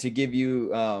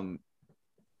you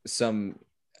some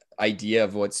idea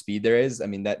of what speed there is. I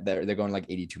mean that they're going like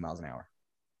 82 miles an hour,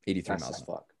 83 miles.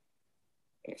 Fuck.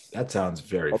 That sounds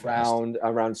very fast.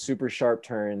 Around super sharp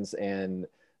turns and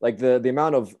like the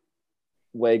amount of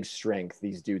leg strength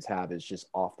these dudes have is just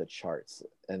off the charts.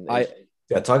 And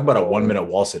talk about a 1 minute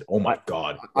wall sit. Oh my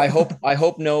God. I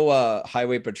hope no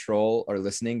highway patrol are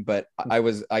listening, but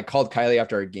I called Kylie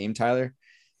after our game, Tyler.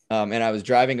 And I was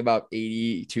driving about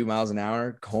 82 miles an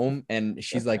hour home and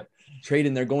she's like,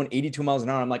 Tradon, they're going 82 miles an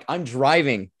hour. I'm like, I'm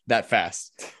driving that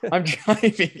fast. I'm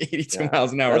driving 82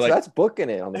 miles an hour. That's booking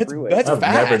it on the freeway. I've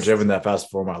never driven that fast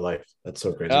before in my life. That's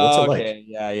so crazy. What's it like? Okay.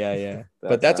 Yeah.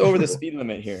 But that's over the speed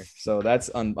limit here. So that's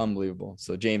unbelievable.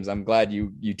 So James, I'm glad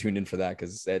you tuned in for that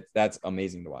because that's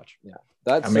amazing to watch. Yeah.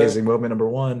 That's amazing moment number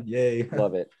one. Yay.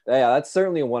 Love it. Yeah, that's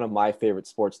certainly one of my favorite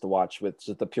sports to watch with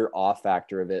just the pure awe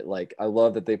factor of it. Like I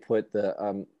love that they put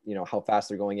the how fast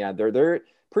they're going. Yeah, they're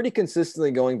pretty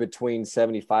consistently going between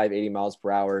 75, 80 miles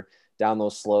per hour down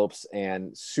those slopes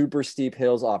and super steep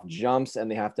hills off jumps,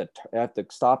 and they have to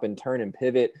stop and turn and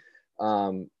pivot.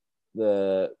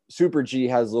 The Super G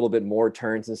has a little bit more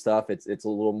turns and stuff. It's a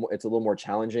little more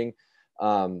challenging.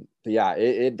 But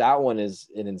yeah, that one is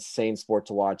an insane sport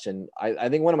to watch. And I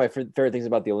think one of my favorite things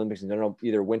about the Olympics in general,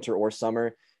 either winter or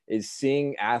summer, is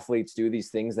seeing athletes do these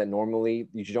things that normally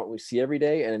you don't really see every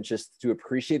day. And just to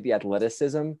appreciate the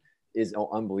athleticism is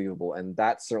unbelievable. And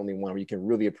that's certainly one where you can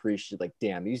really appreciate, like,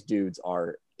 damn, these dudes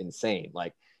are insane.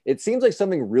 Like, it seems like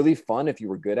something really fun if you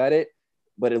were good at it,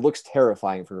 but it looks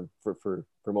terrifying for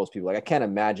most people. Like, I can't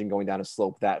imagine going down a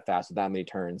slope that fast with that many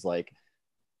turns. Like,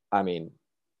 I mean,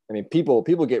 people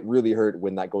get really hurt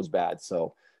when that goes bad.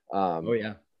 So,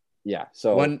 yeah.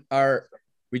 So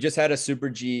we just had a Super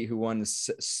G who won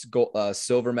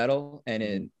silver medal, and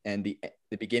in the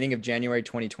beginning of January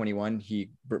 2021, he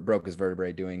broke his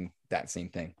vertebrae doing that same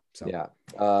thing. So yeah,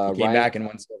 he came back and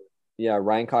won silver. Yeah,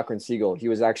 Ryan Cochran-Siegel. He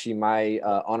was actually my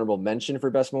honorable mention for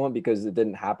best moment because it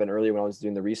didn't happen earlier when I was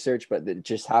doing the research, but it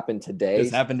just happened today.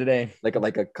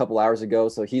 Like a couple hours ago.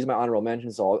 So he's my honorable mention.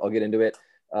 So I'll get into it.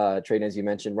 Tradon, as you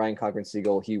mentioned, Ryan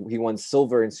Cochran-Siegel. He won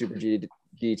silver in Super G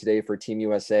today for Team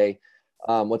USA.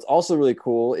 What's also really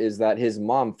cool is that his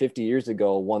mom 50 years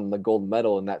ago won the gold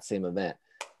medal in that same event.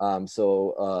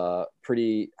 So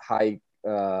pretty high,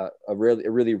 a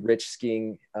really rich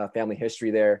skiing family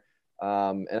history there.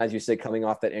 And as you say, coming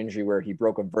off that injury where he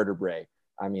broke a vertebrae,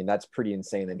 I mean, that's pretty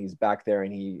insane. And he's back there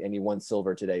and he won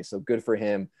silver today. So good for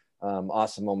him.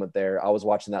 Awesome moment there. I was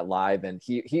watching that live and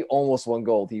he almost won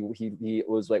gold. He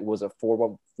was a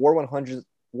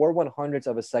 4/100th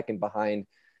of a second behind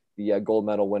the gold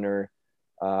medal winner.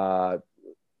 I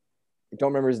don't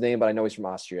remember his name, but I know he's from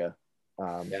Austria.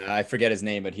 I forget his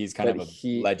name, but he's kind of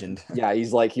a legend. Yeah,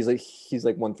 he's like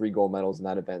won 3 gold medals in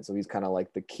that event, so he's kind of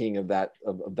like the king of that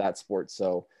sport.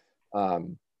 So,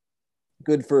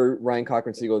 good for Ryan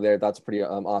Cochran-Siegel there. That's a pretty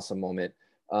awesome moment.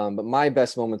 But my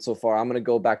best moment so far, I'm gonna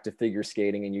go back to figure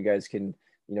skating, and you guys can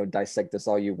dissect this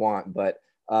all you want. But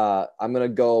I'm gonna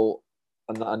go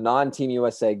a non-Team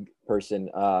USA person,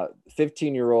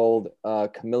 15-year-old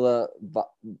Kamila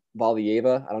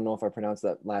Valieva. I don't know if I pronounced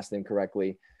that last name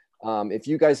correctly. If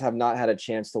you guys have not had a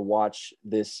chance to watch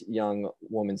this young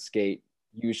woman skate,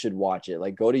 you should watch it.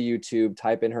 Like, go to YouTube,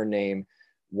 type in her name,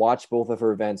 watch both of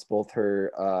her events, both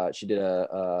her, she did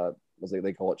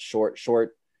they call it short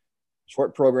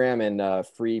program and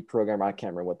free program. I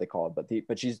can't remember what they call it,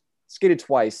 but she's skated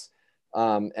twice.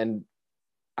 And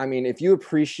I mean, if you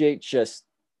appreciate just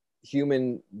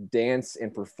human dance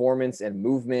and performance and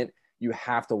movement, you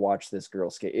have to watch this girl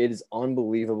skate. It is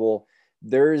unbelievable.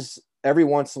 There's every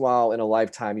once in a while in a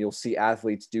lifetime, you'll see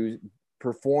athletes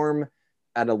perform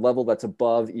at a level that's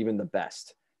above even the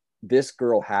best. This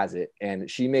girl has it, and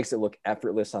she makes it look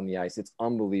effortless on the ice. It's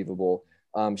unbelievable.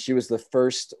 She was the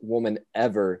first woman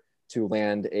ever to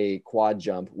land a quad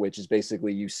jump, which is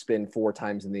basically you spin 4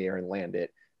 times in the air and land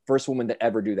it. First woman to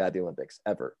ever do that at the Olympics,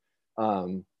 ever.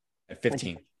 At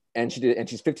 15. And she did, and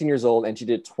she's 15 years old, and she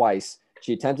did it twice.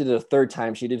 She attempted it a third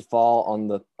time. She did fall on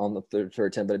the third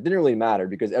attempt, but it didn't really matter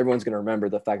because everyone's going to remember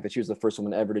the fact that she was the first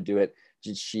woman ever to do it.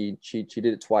 She did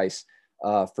it twice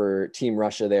for Team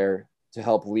Russia there to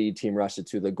help lead Team Russia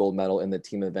to the gold medal in the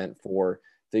team event for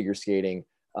figure skating.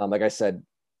 Like I said,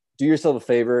 do yourself a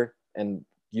favor and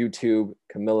YouTube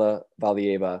Kamila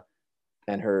Valieva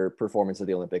and her performance at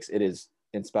the Olympics. It is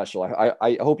special.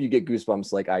 I hope you get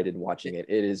goosebumps like I did watching it.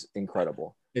 It is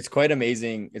incredible. It's quite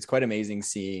amazing. It's quite amazing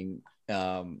seeing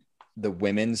the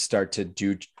women start to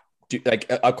do like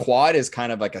a quad is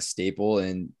kind of like a staple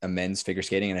in a men's figure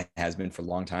skating, and it has been for a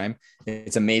long time.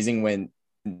 It's amazing when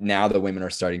now the women are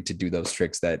starting to do those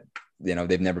tricks that, you know,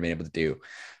 they've never been able to do.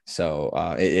 So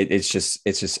it's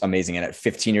just amazing. And at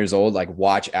 15 years old, like,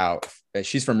 watch out.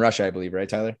 She's from Russia, I believe, right,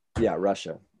 Tyler? Yeah,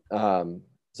 Russia. So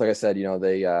like I said, you know,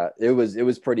 it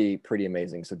was pretty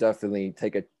amazing. So definitely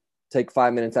take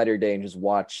 5 minutes out of your day and just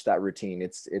watch that routine.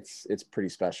 It's pretty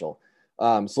special.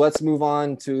 So let's move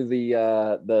on to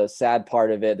the sad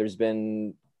part of it. There's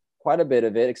been quite a bit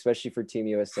of it, especially for Team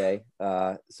USA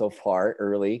so far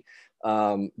early.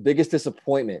 Biggest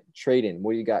disappointment, Tradon,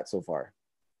 what do you got so far?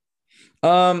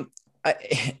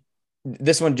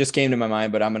 This one just came to my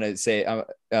mind, but I'm going to say, I'm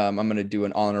going to do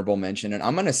an honorable mention, and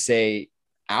I'm going to say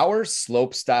our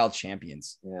slope style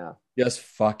champions. Yeah. Just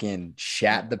fucking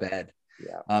shat the bed.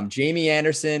 Yeah. Jamie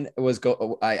Anderson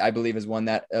I believe has won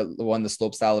the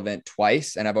slope style event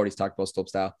twice. And I've already talked about slope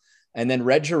style. And then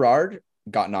Red Gerard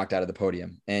got knocked out of the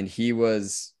podium, and he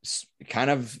was kind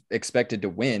of expected to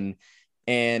win.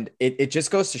 And it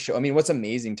just goes to show, I mean, what's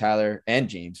amazing, Tyler and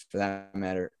James for that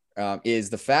matter, is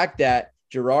the fact that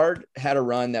Gerard had a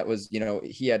run that was, you know,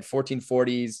 he had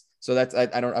 1440s. So that's,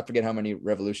 I forget how many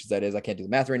revolutions that is. I can't do the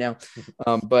math right now.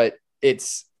 But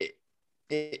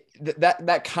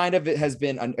that kind of, it has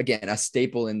been, again, a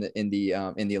staple in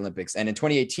the Olympics. And in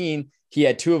 2018, he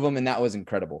had 2 of them, and that was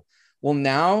incredible. Well,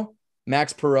 now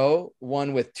Max Perot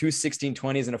won with 2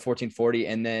 1620s and a 1440.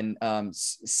 And then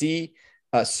Su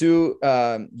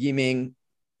Yiming,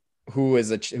 who is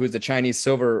the Chinese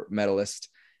silver medalist,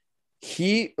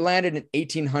 he landed an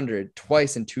 1800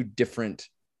 twice in two different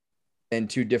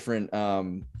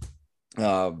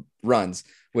runs,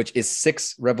 which is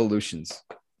 6 revolutions.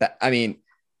 That, I mean,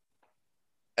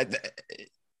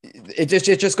 it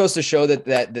just goes to show that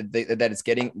it's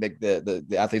getting,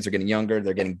 the athletes are getting younger,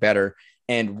 they're getting better,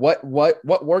 and what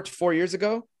worked 4 years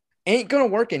ago ain't gonna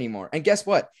work anymore. And guess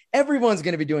what? Everyone's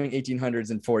gonna be doing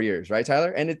 1800s in 4 years, right, Tyler?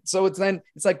 And it's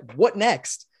like, what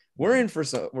next? We're in for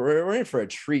a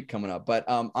treat coming up. But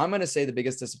I'm gonna say the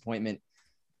biggest disappointment,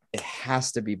 it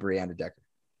has to be Brianna Decker.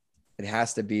 It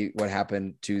has to be what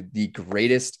happened to the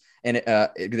greatest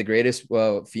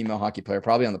female hockey player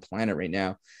probably on the planet right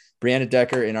now. Brianna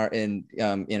Decker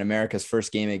in America's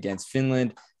first game against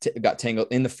Finland got tangled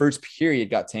in the first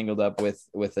period, got tangled up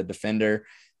with a defender.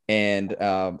 And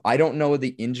I don't know the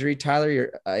injury,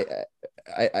 Tyler.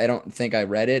 I don't think I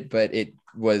read it, but it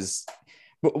was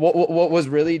what was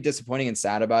really disappointing and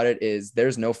sad about it is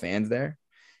there's no fans there.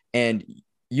 And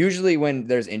usually when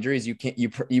there's injuries,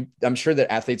 I'm sure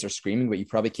that athletes are screaming, but you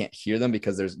probably can't hear them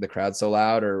because the crowd's so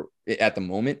loud, or at the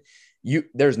moment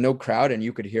there's no crowd and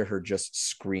you could hear her just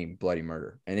scream bloody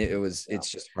murder. And it's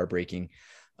just heartbreaking.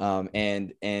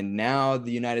 And now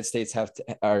the United States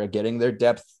are getting their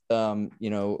depth,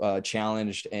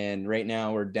 challenged. And right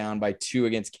now we're down by 2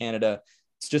 against Canada.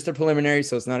 It's just a preliminary,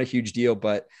 so it's not a huge deal,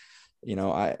 but you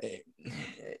know,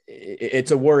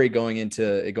 it's a worry going into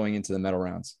the medal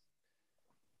rounds.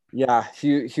 Yeah,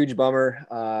 huge bummer.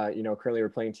 Currently we're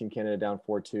playing Team Canada down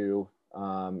 4-2.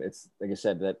 It's like I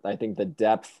said, that I think the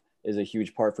depth is a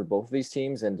huge part for both of these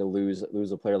teams, and to lose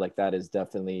a player like that is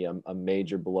definitely a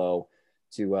major blow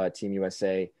to Team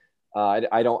USA.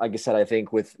 I don't, like I said, I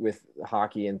think with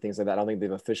hockey and things like that, I don't think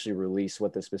they've officially released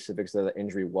what the specifics of the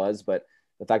injury was, but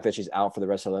the fact that she's out for the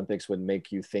rest of the Olympics would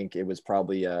make you think it was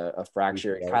probably a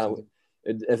fracture.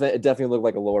 It definitely looked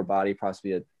like a lower body,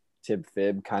 possibly a tib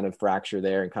fib kind of fracture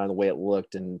there, and kind of the way it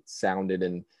looked and sounded.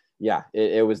 And yeah,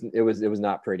 it was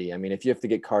not pretty. I mean, if you have to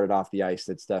get carted off the ice,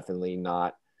 that's definitely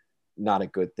not a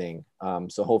good thing.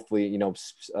 So hopefully,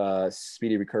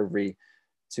 speedy recovery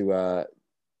to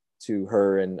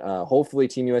her, and hopefully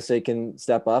Team USA can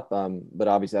step up. But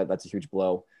obviously that's a huge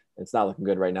blow. It's not looking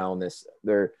good right now in this.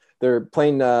 They're they're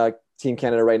playing Team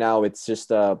Canada right now. It's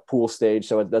just a pool stage,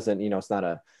 so it doesn't, it's not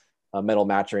a medal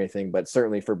match or anything, but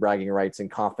certainly for bragging rights and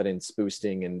confidence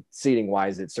boosting and seating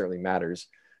wise, it certainly matters.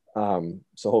 So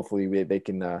hopefully they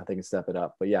can step it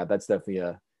up. But yeah, that's definitely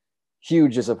a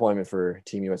huge disappointment for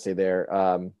Team USA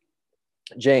there.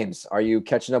 James, are you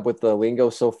catching up with the lingo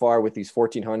so far with these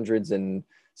 1400s and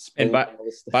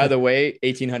by the way,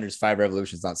 1800s 5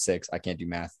 revolutions, not 6. I can't do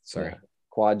math. Sorry. Yeah,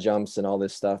 quad jumps and all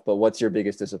this stuff. But what's your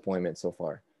biggest disappointment so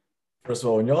far? First of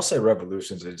all, when y'all say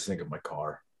revolutions, I just think of my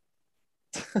car.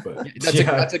 But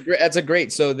that's a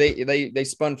great. So they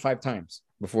spun 5 times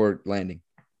before landing.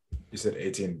 You said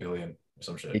 18 billion or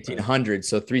some shit. 1800.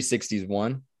 So 360s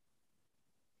 1,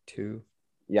 2.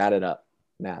 You add it up.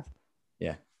 Math.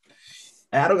 Yeah.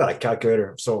 I don't got a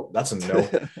calculator, so that's a no.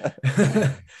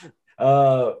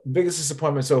 Biggest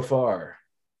disappointment so far.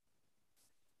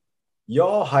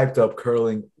 Y'all hyped up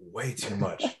curling way too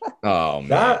much. Oh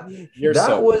man,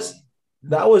 that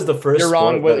was the first. You're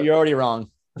wrong. You're already wrong.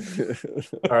 All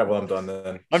right, well I'm done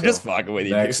then. I'm just fucking with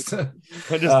you. Next,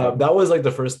 that was like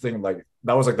the first thing.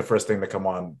 That was like the first thing to come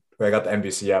on. I got the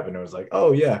NBC app and it was like,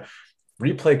 oh yeah,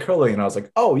 replay curling, and I was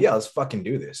like, oh yeah, let's fucking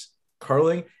do this.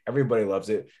 Curling, everybody loves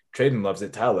it. Tradon loves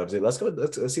it. Tyler loves it. Let's go.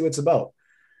 Let's see what it's about.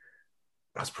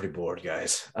 I was pretty bored,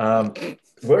 guys.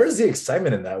 Where is the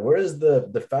excitement in that? Where is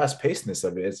the fast pacedness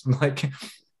of it? It's like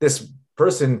this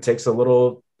person takes a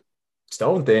little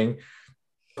stone thing,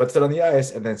 puts it on the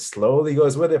ice, and then slowly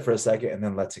goes with it for a second, and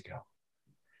then lets it go.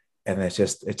 And it's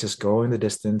just going the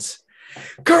distance.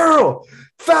 Girl,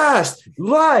 fast,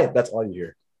 live. That's all you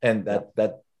hear. And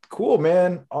that cool,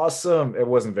 man. Awesome. It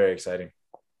wasn't very exciting.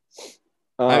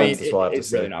 I mean,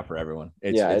 it's really not for everyone.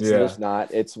 It's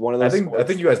not. It's one of those. I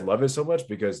think you guys love it so much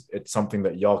because it's something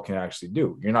that y'all can actually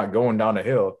do. You're not going down a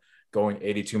hill going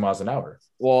 82 miles an hour.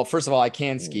 Well, first of all, I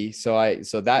can ski, so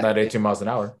that not 82 miles an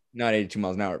hour. Not 82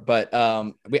 miles an hour, but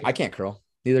I can't curl.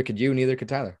 Neither could you. Neither could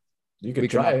Tyler. You could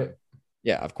try it.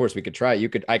 Yeah, of course we could try.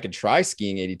 I could try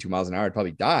skiing 82 miles an hour. I'd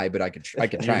probably die, but I could try.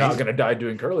 You're not gonna die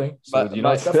doing curling. So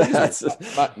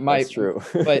that's true.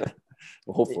 But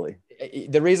well, hopefully.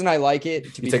 The reason I like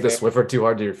it you take the Swiffer too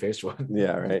hard to your face one.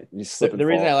 Yeah, right. You slip. The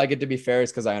reason I like it, to be fair,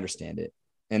 is because I understand it,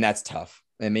 and that's tough.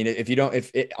 I mean, if you don't,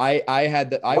 why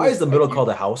is the middle called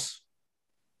a house?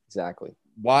 Exactly.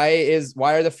 Why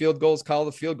are the field goals called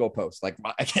the field goal post? Like,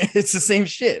 it's the same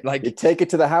shit. Like, you take it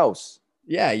to the house.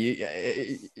 Yeah,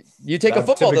 you take a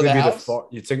football to the house.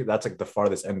 That's like the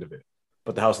farthest end of it,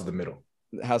 but the house is the middle.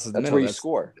 The house is the middle. That's where you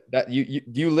score. That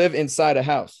you live inside a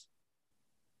house.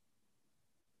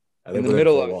 I live in the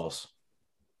middle of walls.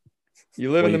 You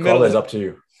live in the middle. It's up to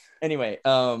you. Anyway,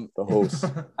 the host.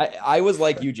 I was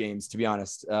like you, James. To be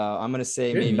honest, I'm gonna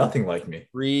say maybe nothing like me.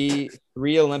 Three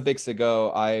Olympics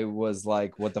ago, I was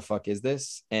like, "What the fuck is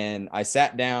this?" And I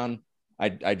sat down.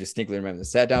 I distinctly remember.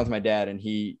 Sat down with my dad, and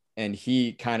he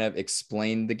kind of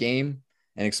explained the game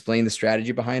and explained the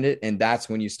strategy behind it. And that's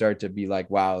when you start to be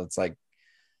like, "Wow!" It's like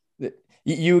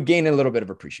you gain a little bit of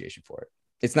appreciation for it.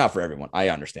 It's not for everyone. I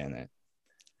understand that.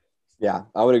 Yeah,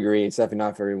 I would agree. It's definitely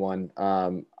not for everyone.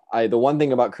 The one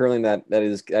thing about curling that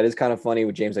is kind of funny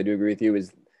with James, I do agree with you,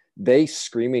 is they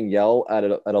scream and yell at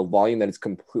a volume that is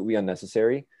completely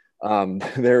unnecessary.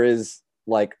 There is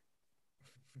like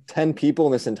 10 people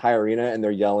in this entire arena, and they're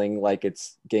yelling like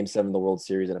it's Game 7 of the World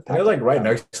Series. And they're like right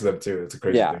next to them too. It's a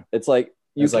crazy thing. It's like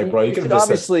you can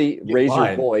obviously raise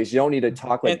your voice. You don't need to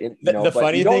talk like the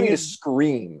funny you don't thing need is to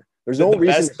scream. There's no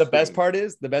reason. The best part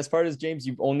is, James,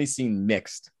 you've only seen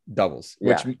mixed doubles,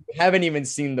 which we haven't even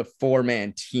seen the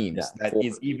 4-man teams. Yeah, that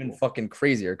is even fucking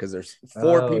crazier because there's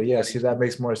 4 people. Yeah, see, that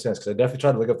makes more sense because I definitely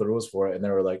tried to look up the rules for it, and they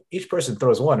were like, each person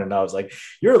throws one, and I was like,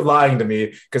 you're lying to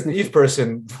me because each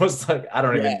person was like, I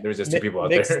don't even. There's just 2 people out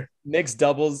there. Mixed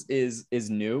doubles is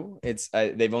new. It's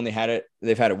they've had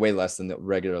it way less than the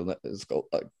regular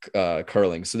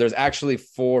curling. So there's actually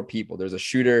 4 people. There's a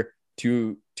shooter,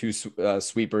 two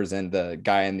sweepers, and the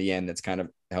guy in the end that's kind of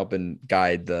helping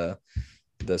guide the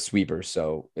sweeper.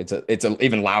 So it's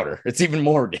even louder. It's even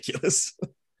more ridiculous.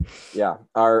 Yeah,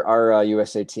 our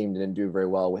USA team didn't do very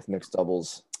well with mixed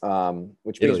doubles,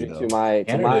 which brings me to my.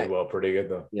 Canada did well, pretty good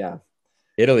though. Yeah,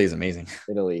 Italy is amazing.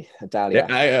 Italia.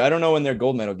 I don't know when their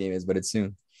gold medal game is, but it's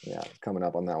soon. Yeah, coming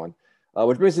up on that one.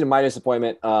 Which brings me to my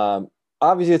disappointment.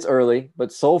 Obviously, it's early,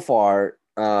 but so far,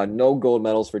 no gold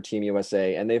medals for Team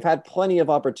USA, and they've had plenty of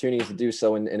opportunities to do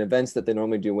so in events that they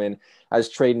normally do win. As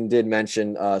Tradon did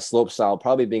mention, slopestyle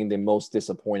probably being the most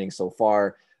disappointing so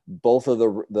far. Both of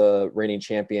the reigning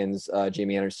champions,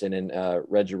 Jamie Anderson and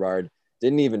Red Gerard,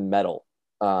 didn't even medal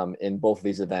in both of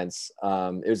these events.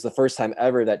 It was the first time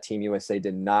ever that Team USA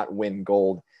did not win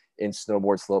gold in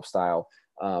snowboard slopestyle.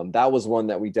 That was one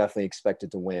that we definitely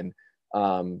expected to win.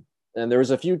 And there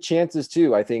was a few chances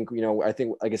too. I think,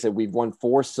 like I said, we've won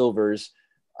 4 silvers.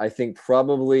 I think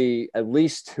probably at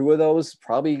least 2 of those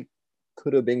probably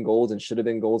could have been golds and should have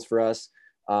been golds for us.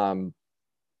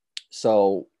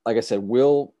 So like I said,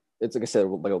 it's like I said,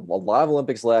 like a lot of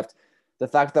Olympics left. The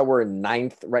fact that we're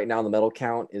 9th right now in the medal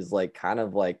count is like kind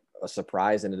of like a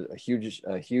surprise and a huge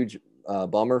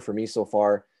bummer for me so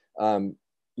far. We're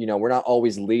not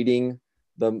always leading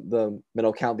the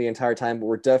medal count the entire time, but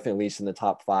we're definitely at least in the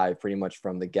top 5 pretty much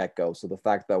from the get-go. So the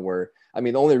fact that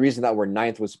the only reason that we're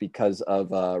 9th was because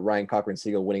of Ryan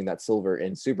Cochran-Siegel winning that silver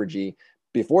in Super G.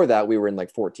 Before that, we were in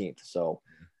like 14th. So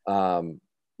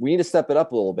we need to step it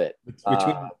up a little bit.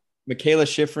 Between Michaela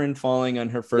Schifrin falling on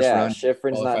her first run.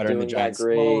 Schifrin's not doing that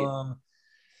great.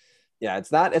 Yeah,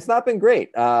 it's not been great.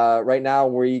 Right now,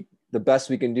 the best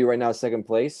we can do right now is 2nd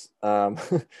place.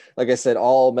 Like I said,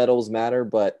 all medals matter,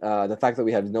 but the fact that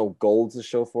we have no golds to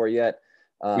show for it yet,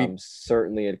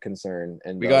 certainly a concern.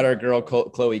 And we got our girl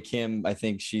Chloe Kim. I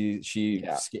think she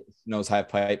knows half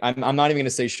pipe. I'm not even going to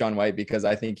say Sean White because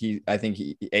I think he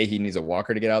needs a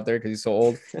walker to get out there because he's so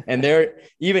old. And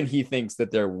even he thinks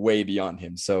that they're way beyond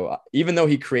him. So even though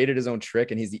he created his own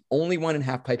trick and he's the only one in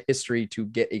half pipe history to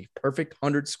get a perfect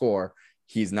 100 score,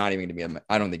 he's not even going to be.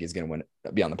 I don't think he's going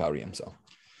to be on the podium. So.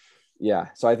 Yeah.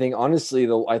 So I think honestly,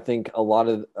 I think a lot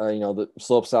of, the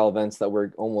slope style events that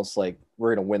we're almost like,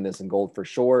 we're going to win this in gold for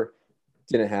sure,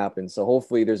 didn't happen. So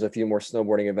hopefully there's a few more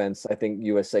snowboarding events. I think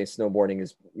USA snowboarding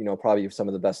is, probably some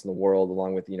of the best in the world,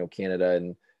 along with, Canada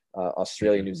and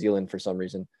Australia, New Zealand for some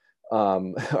reason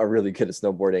are really good at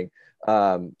snowboarding.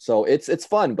 So it's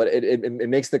fun, but it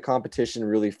makes the competition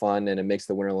really fun, and it makes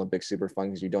the Winter Olympics super fun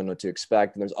because you don't know what to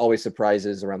expect. And there's always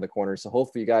surprises around the corner. So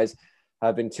hopefully you guys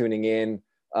have been tuning in.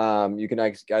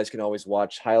 Guys can always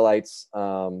watch highlights.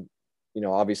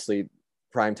 Obviously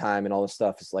prime time and all this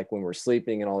stuff is like when we're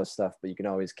sleeping and all this stuff, but you can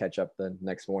always catch up the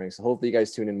next morning. So hopefully you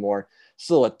guys tune in more.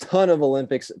 Still a ton of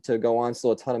Olympics to go on,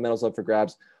 still a ton of medals up for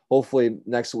grabs. Hopefully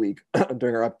next week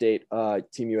during our update,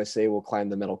 Team USA will climb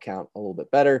the medal count a little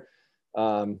bit better.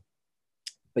 But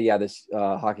yeah, this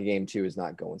hockey game too is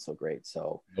not going so great.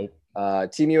 So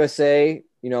Team USA,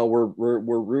 we're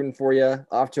rooting for you.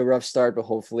 Off to a rough start, but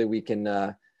hopefully we can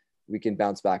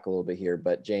bounce back a little bit here.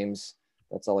 But James,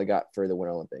 that's all I got for the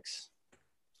Winter Olympics.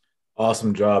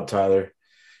 Awesome job, Tyler.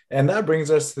 And that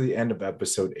brings us to the end of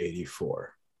episode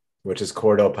 84, which is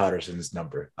Cordell Patterson's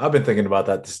number. I've been thinking about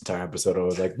that this entire episode. I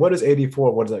was like, what is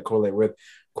 84? What does that correlate with?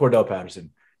 Cordell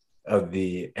Patterson of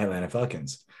the Atlanta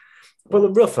Falcons. But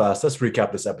real fast, let's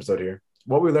recap this episode here.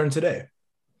 What we learned today.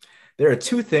 There are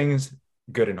 2 things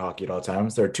good in hockey at all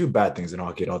times. There are 2 bad things in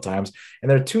hockey at all times.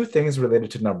 And there are 2 things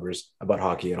related to numbers about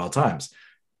hockey at all times.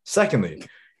 Secondly,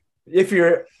 if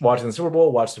you're watching the Super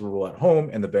Bowl, watch the Super Bowl at home,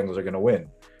 and the Bengals are going to win.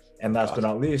 And last but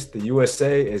not least, the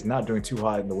USA is not doing too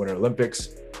hot in the Winter Olympics,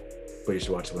 but you should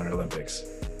watch the Winter Olympics.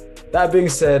 That being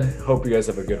said, hope you guys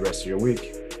have a good rest of your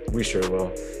week. We sure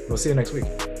will. We'll see you next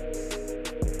week.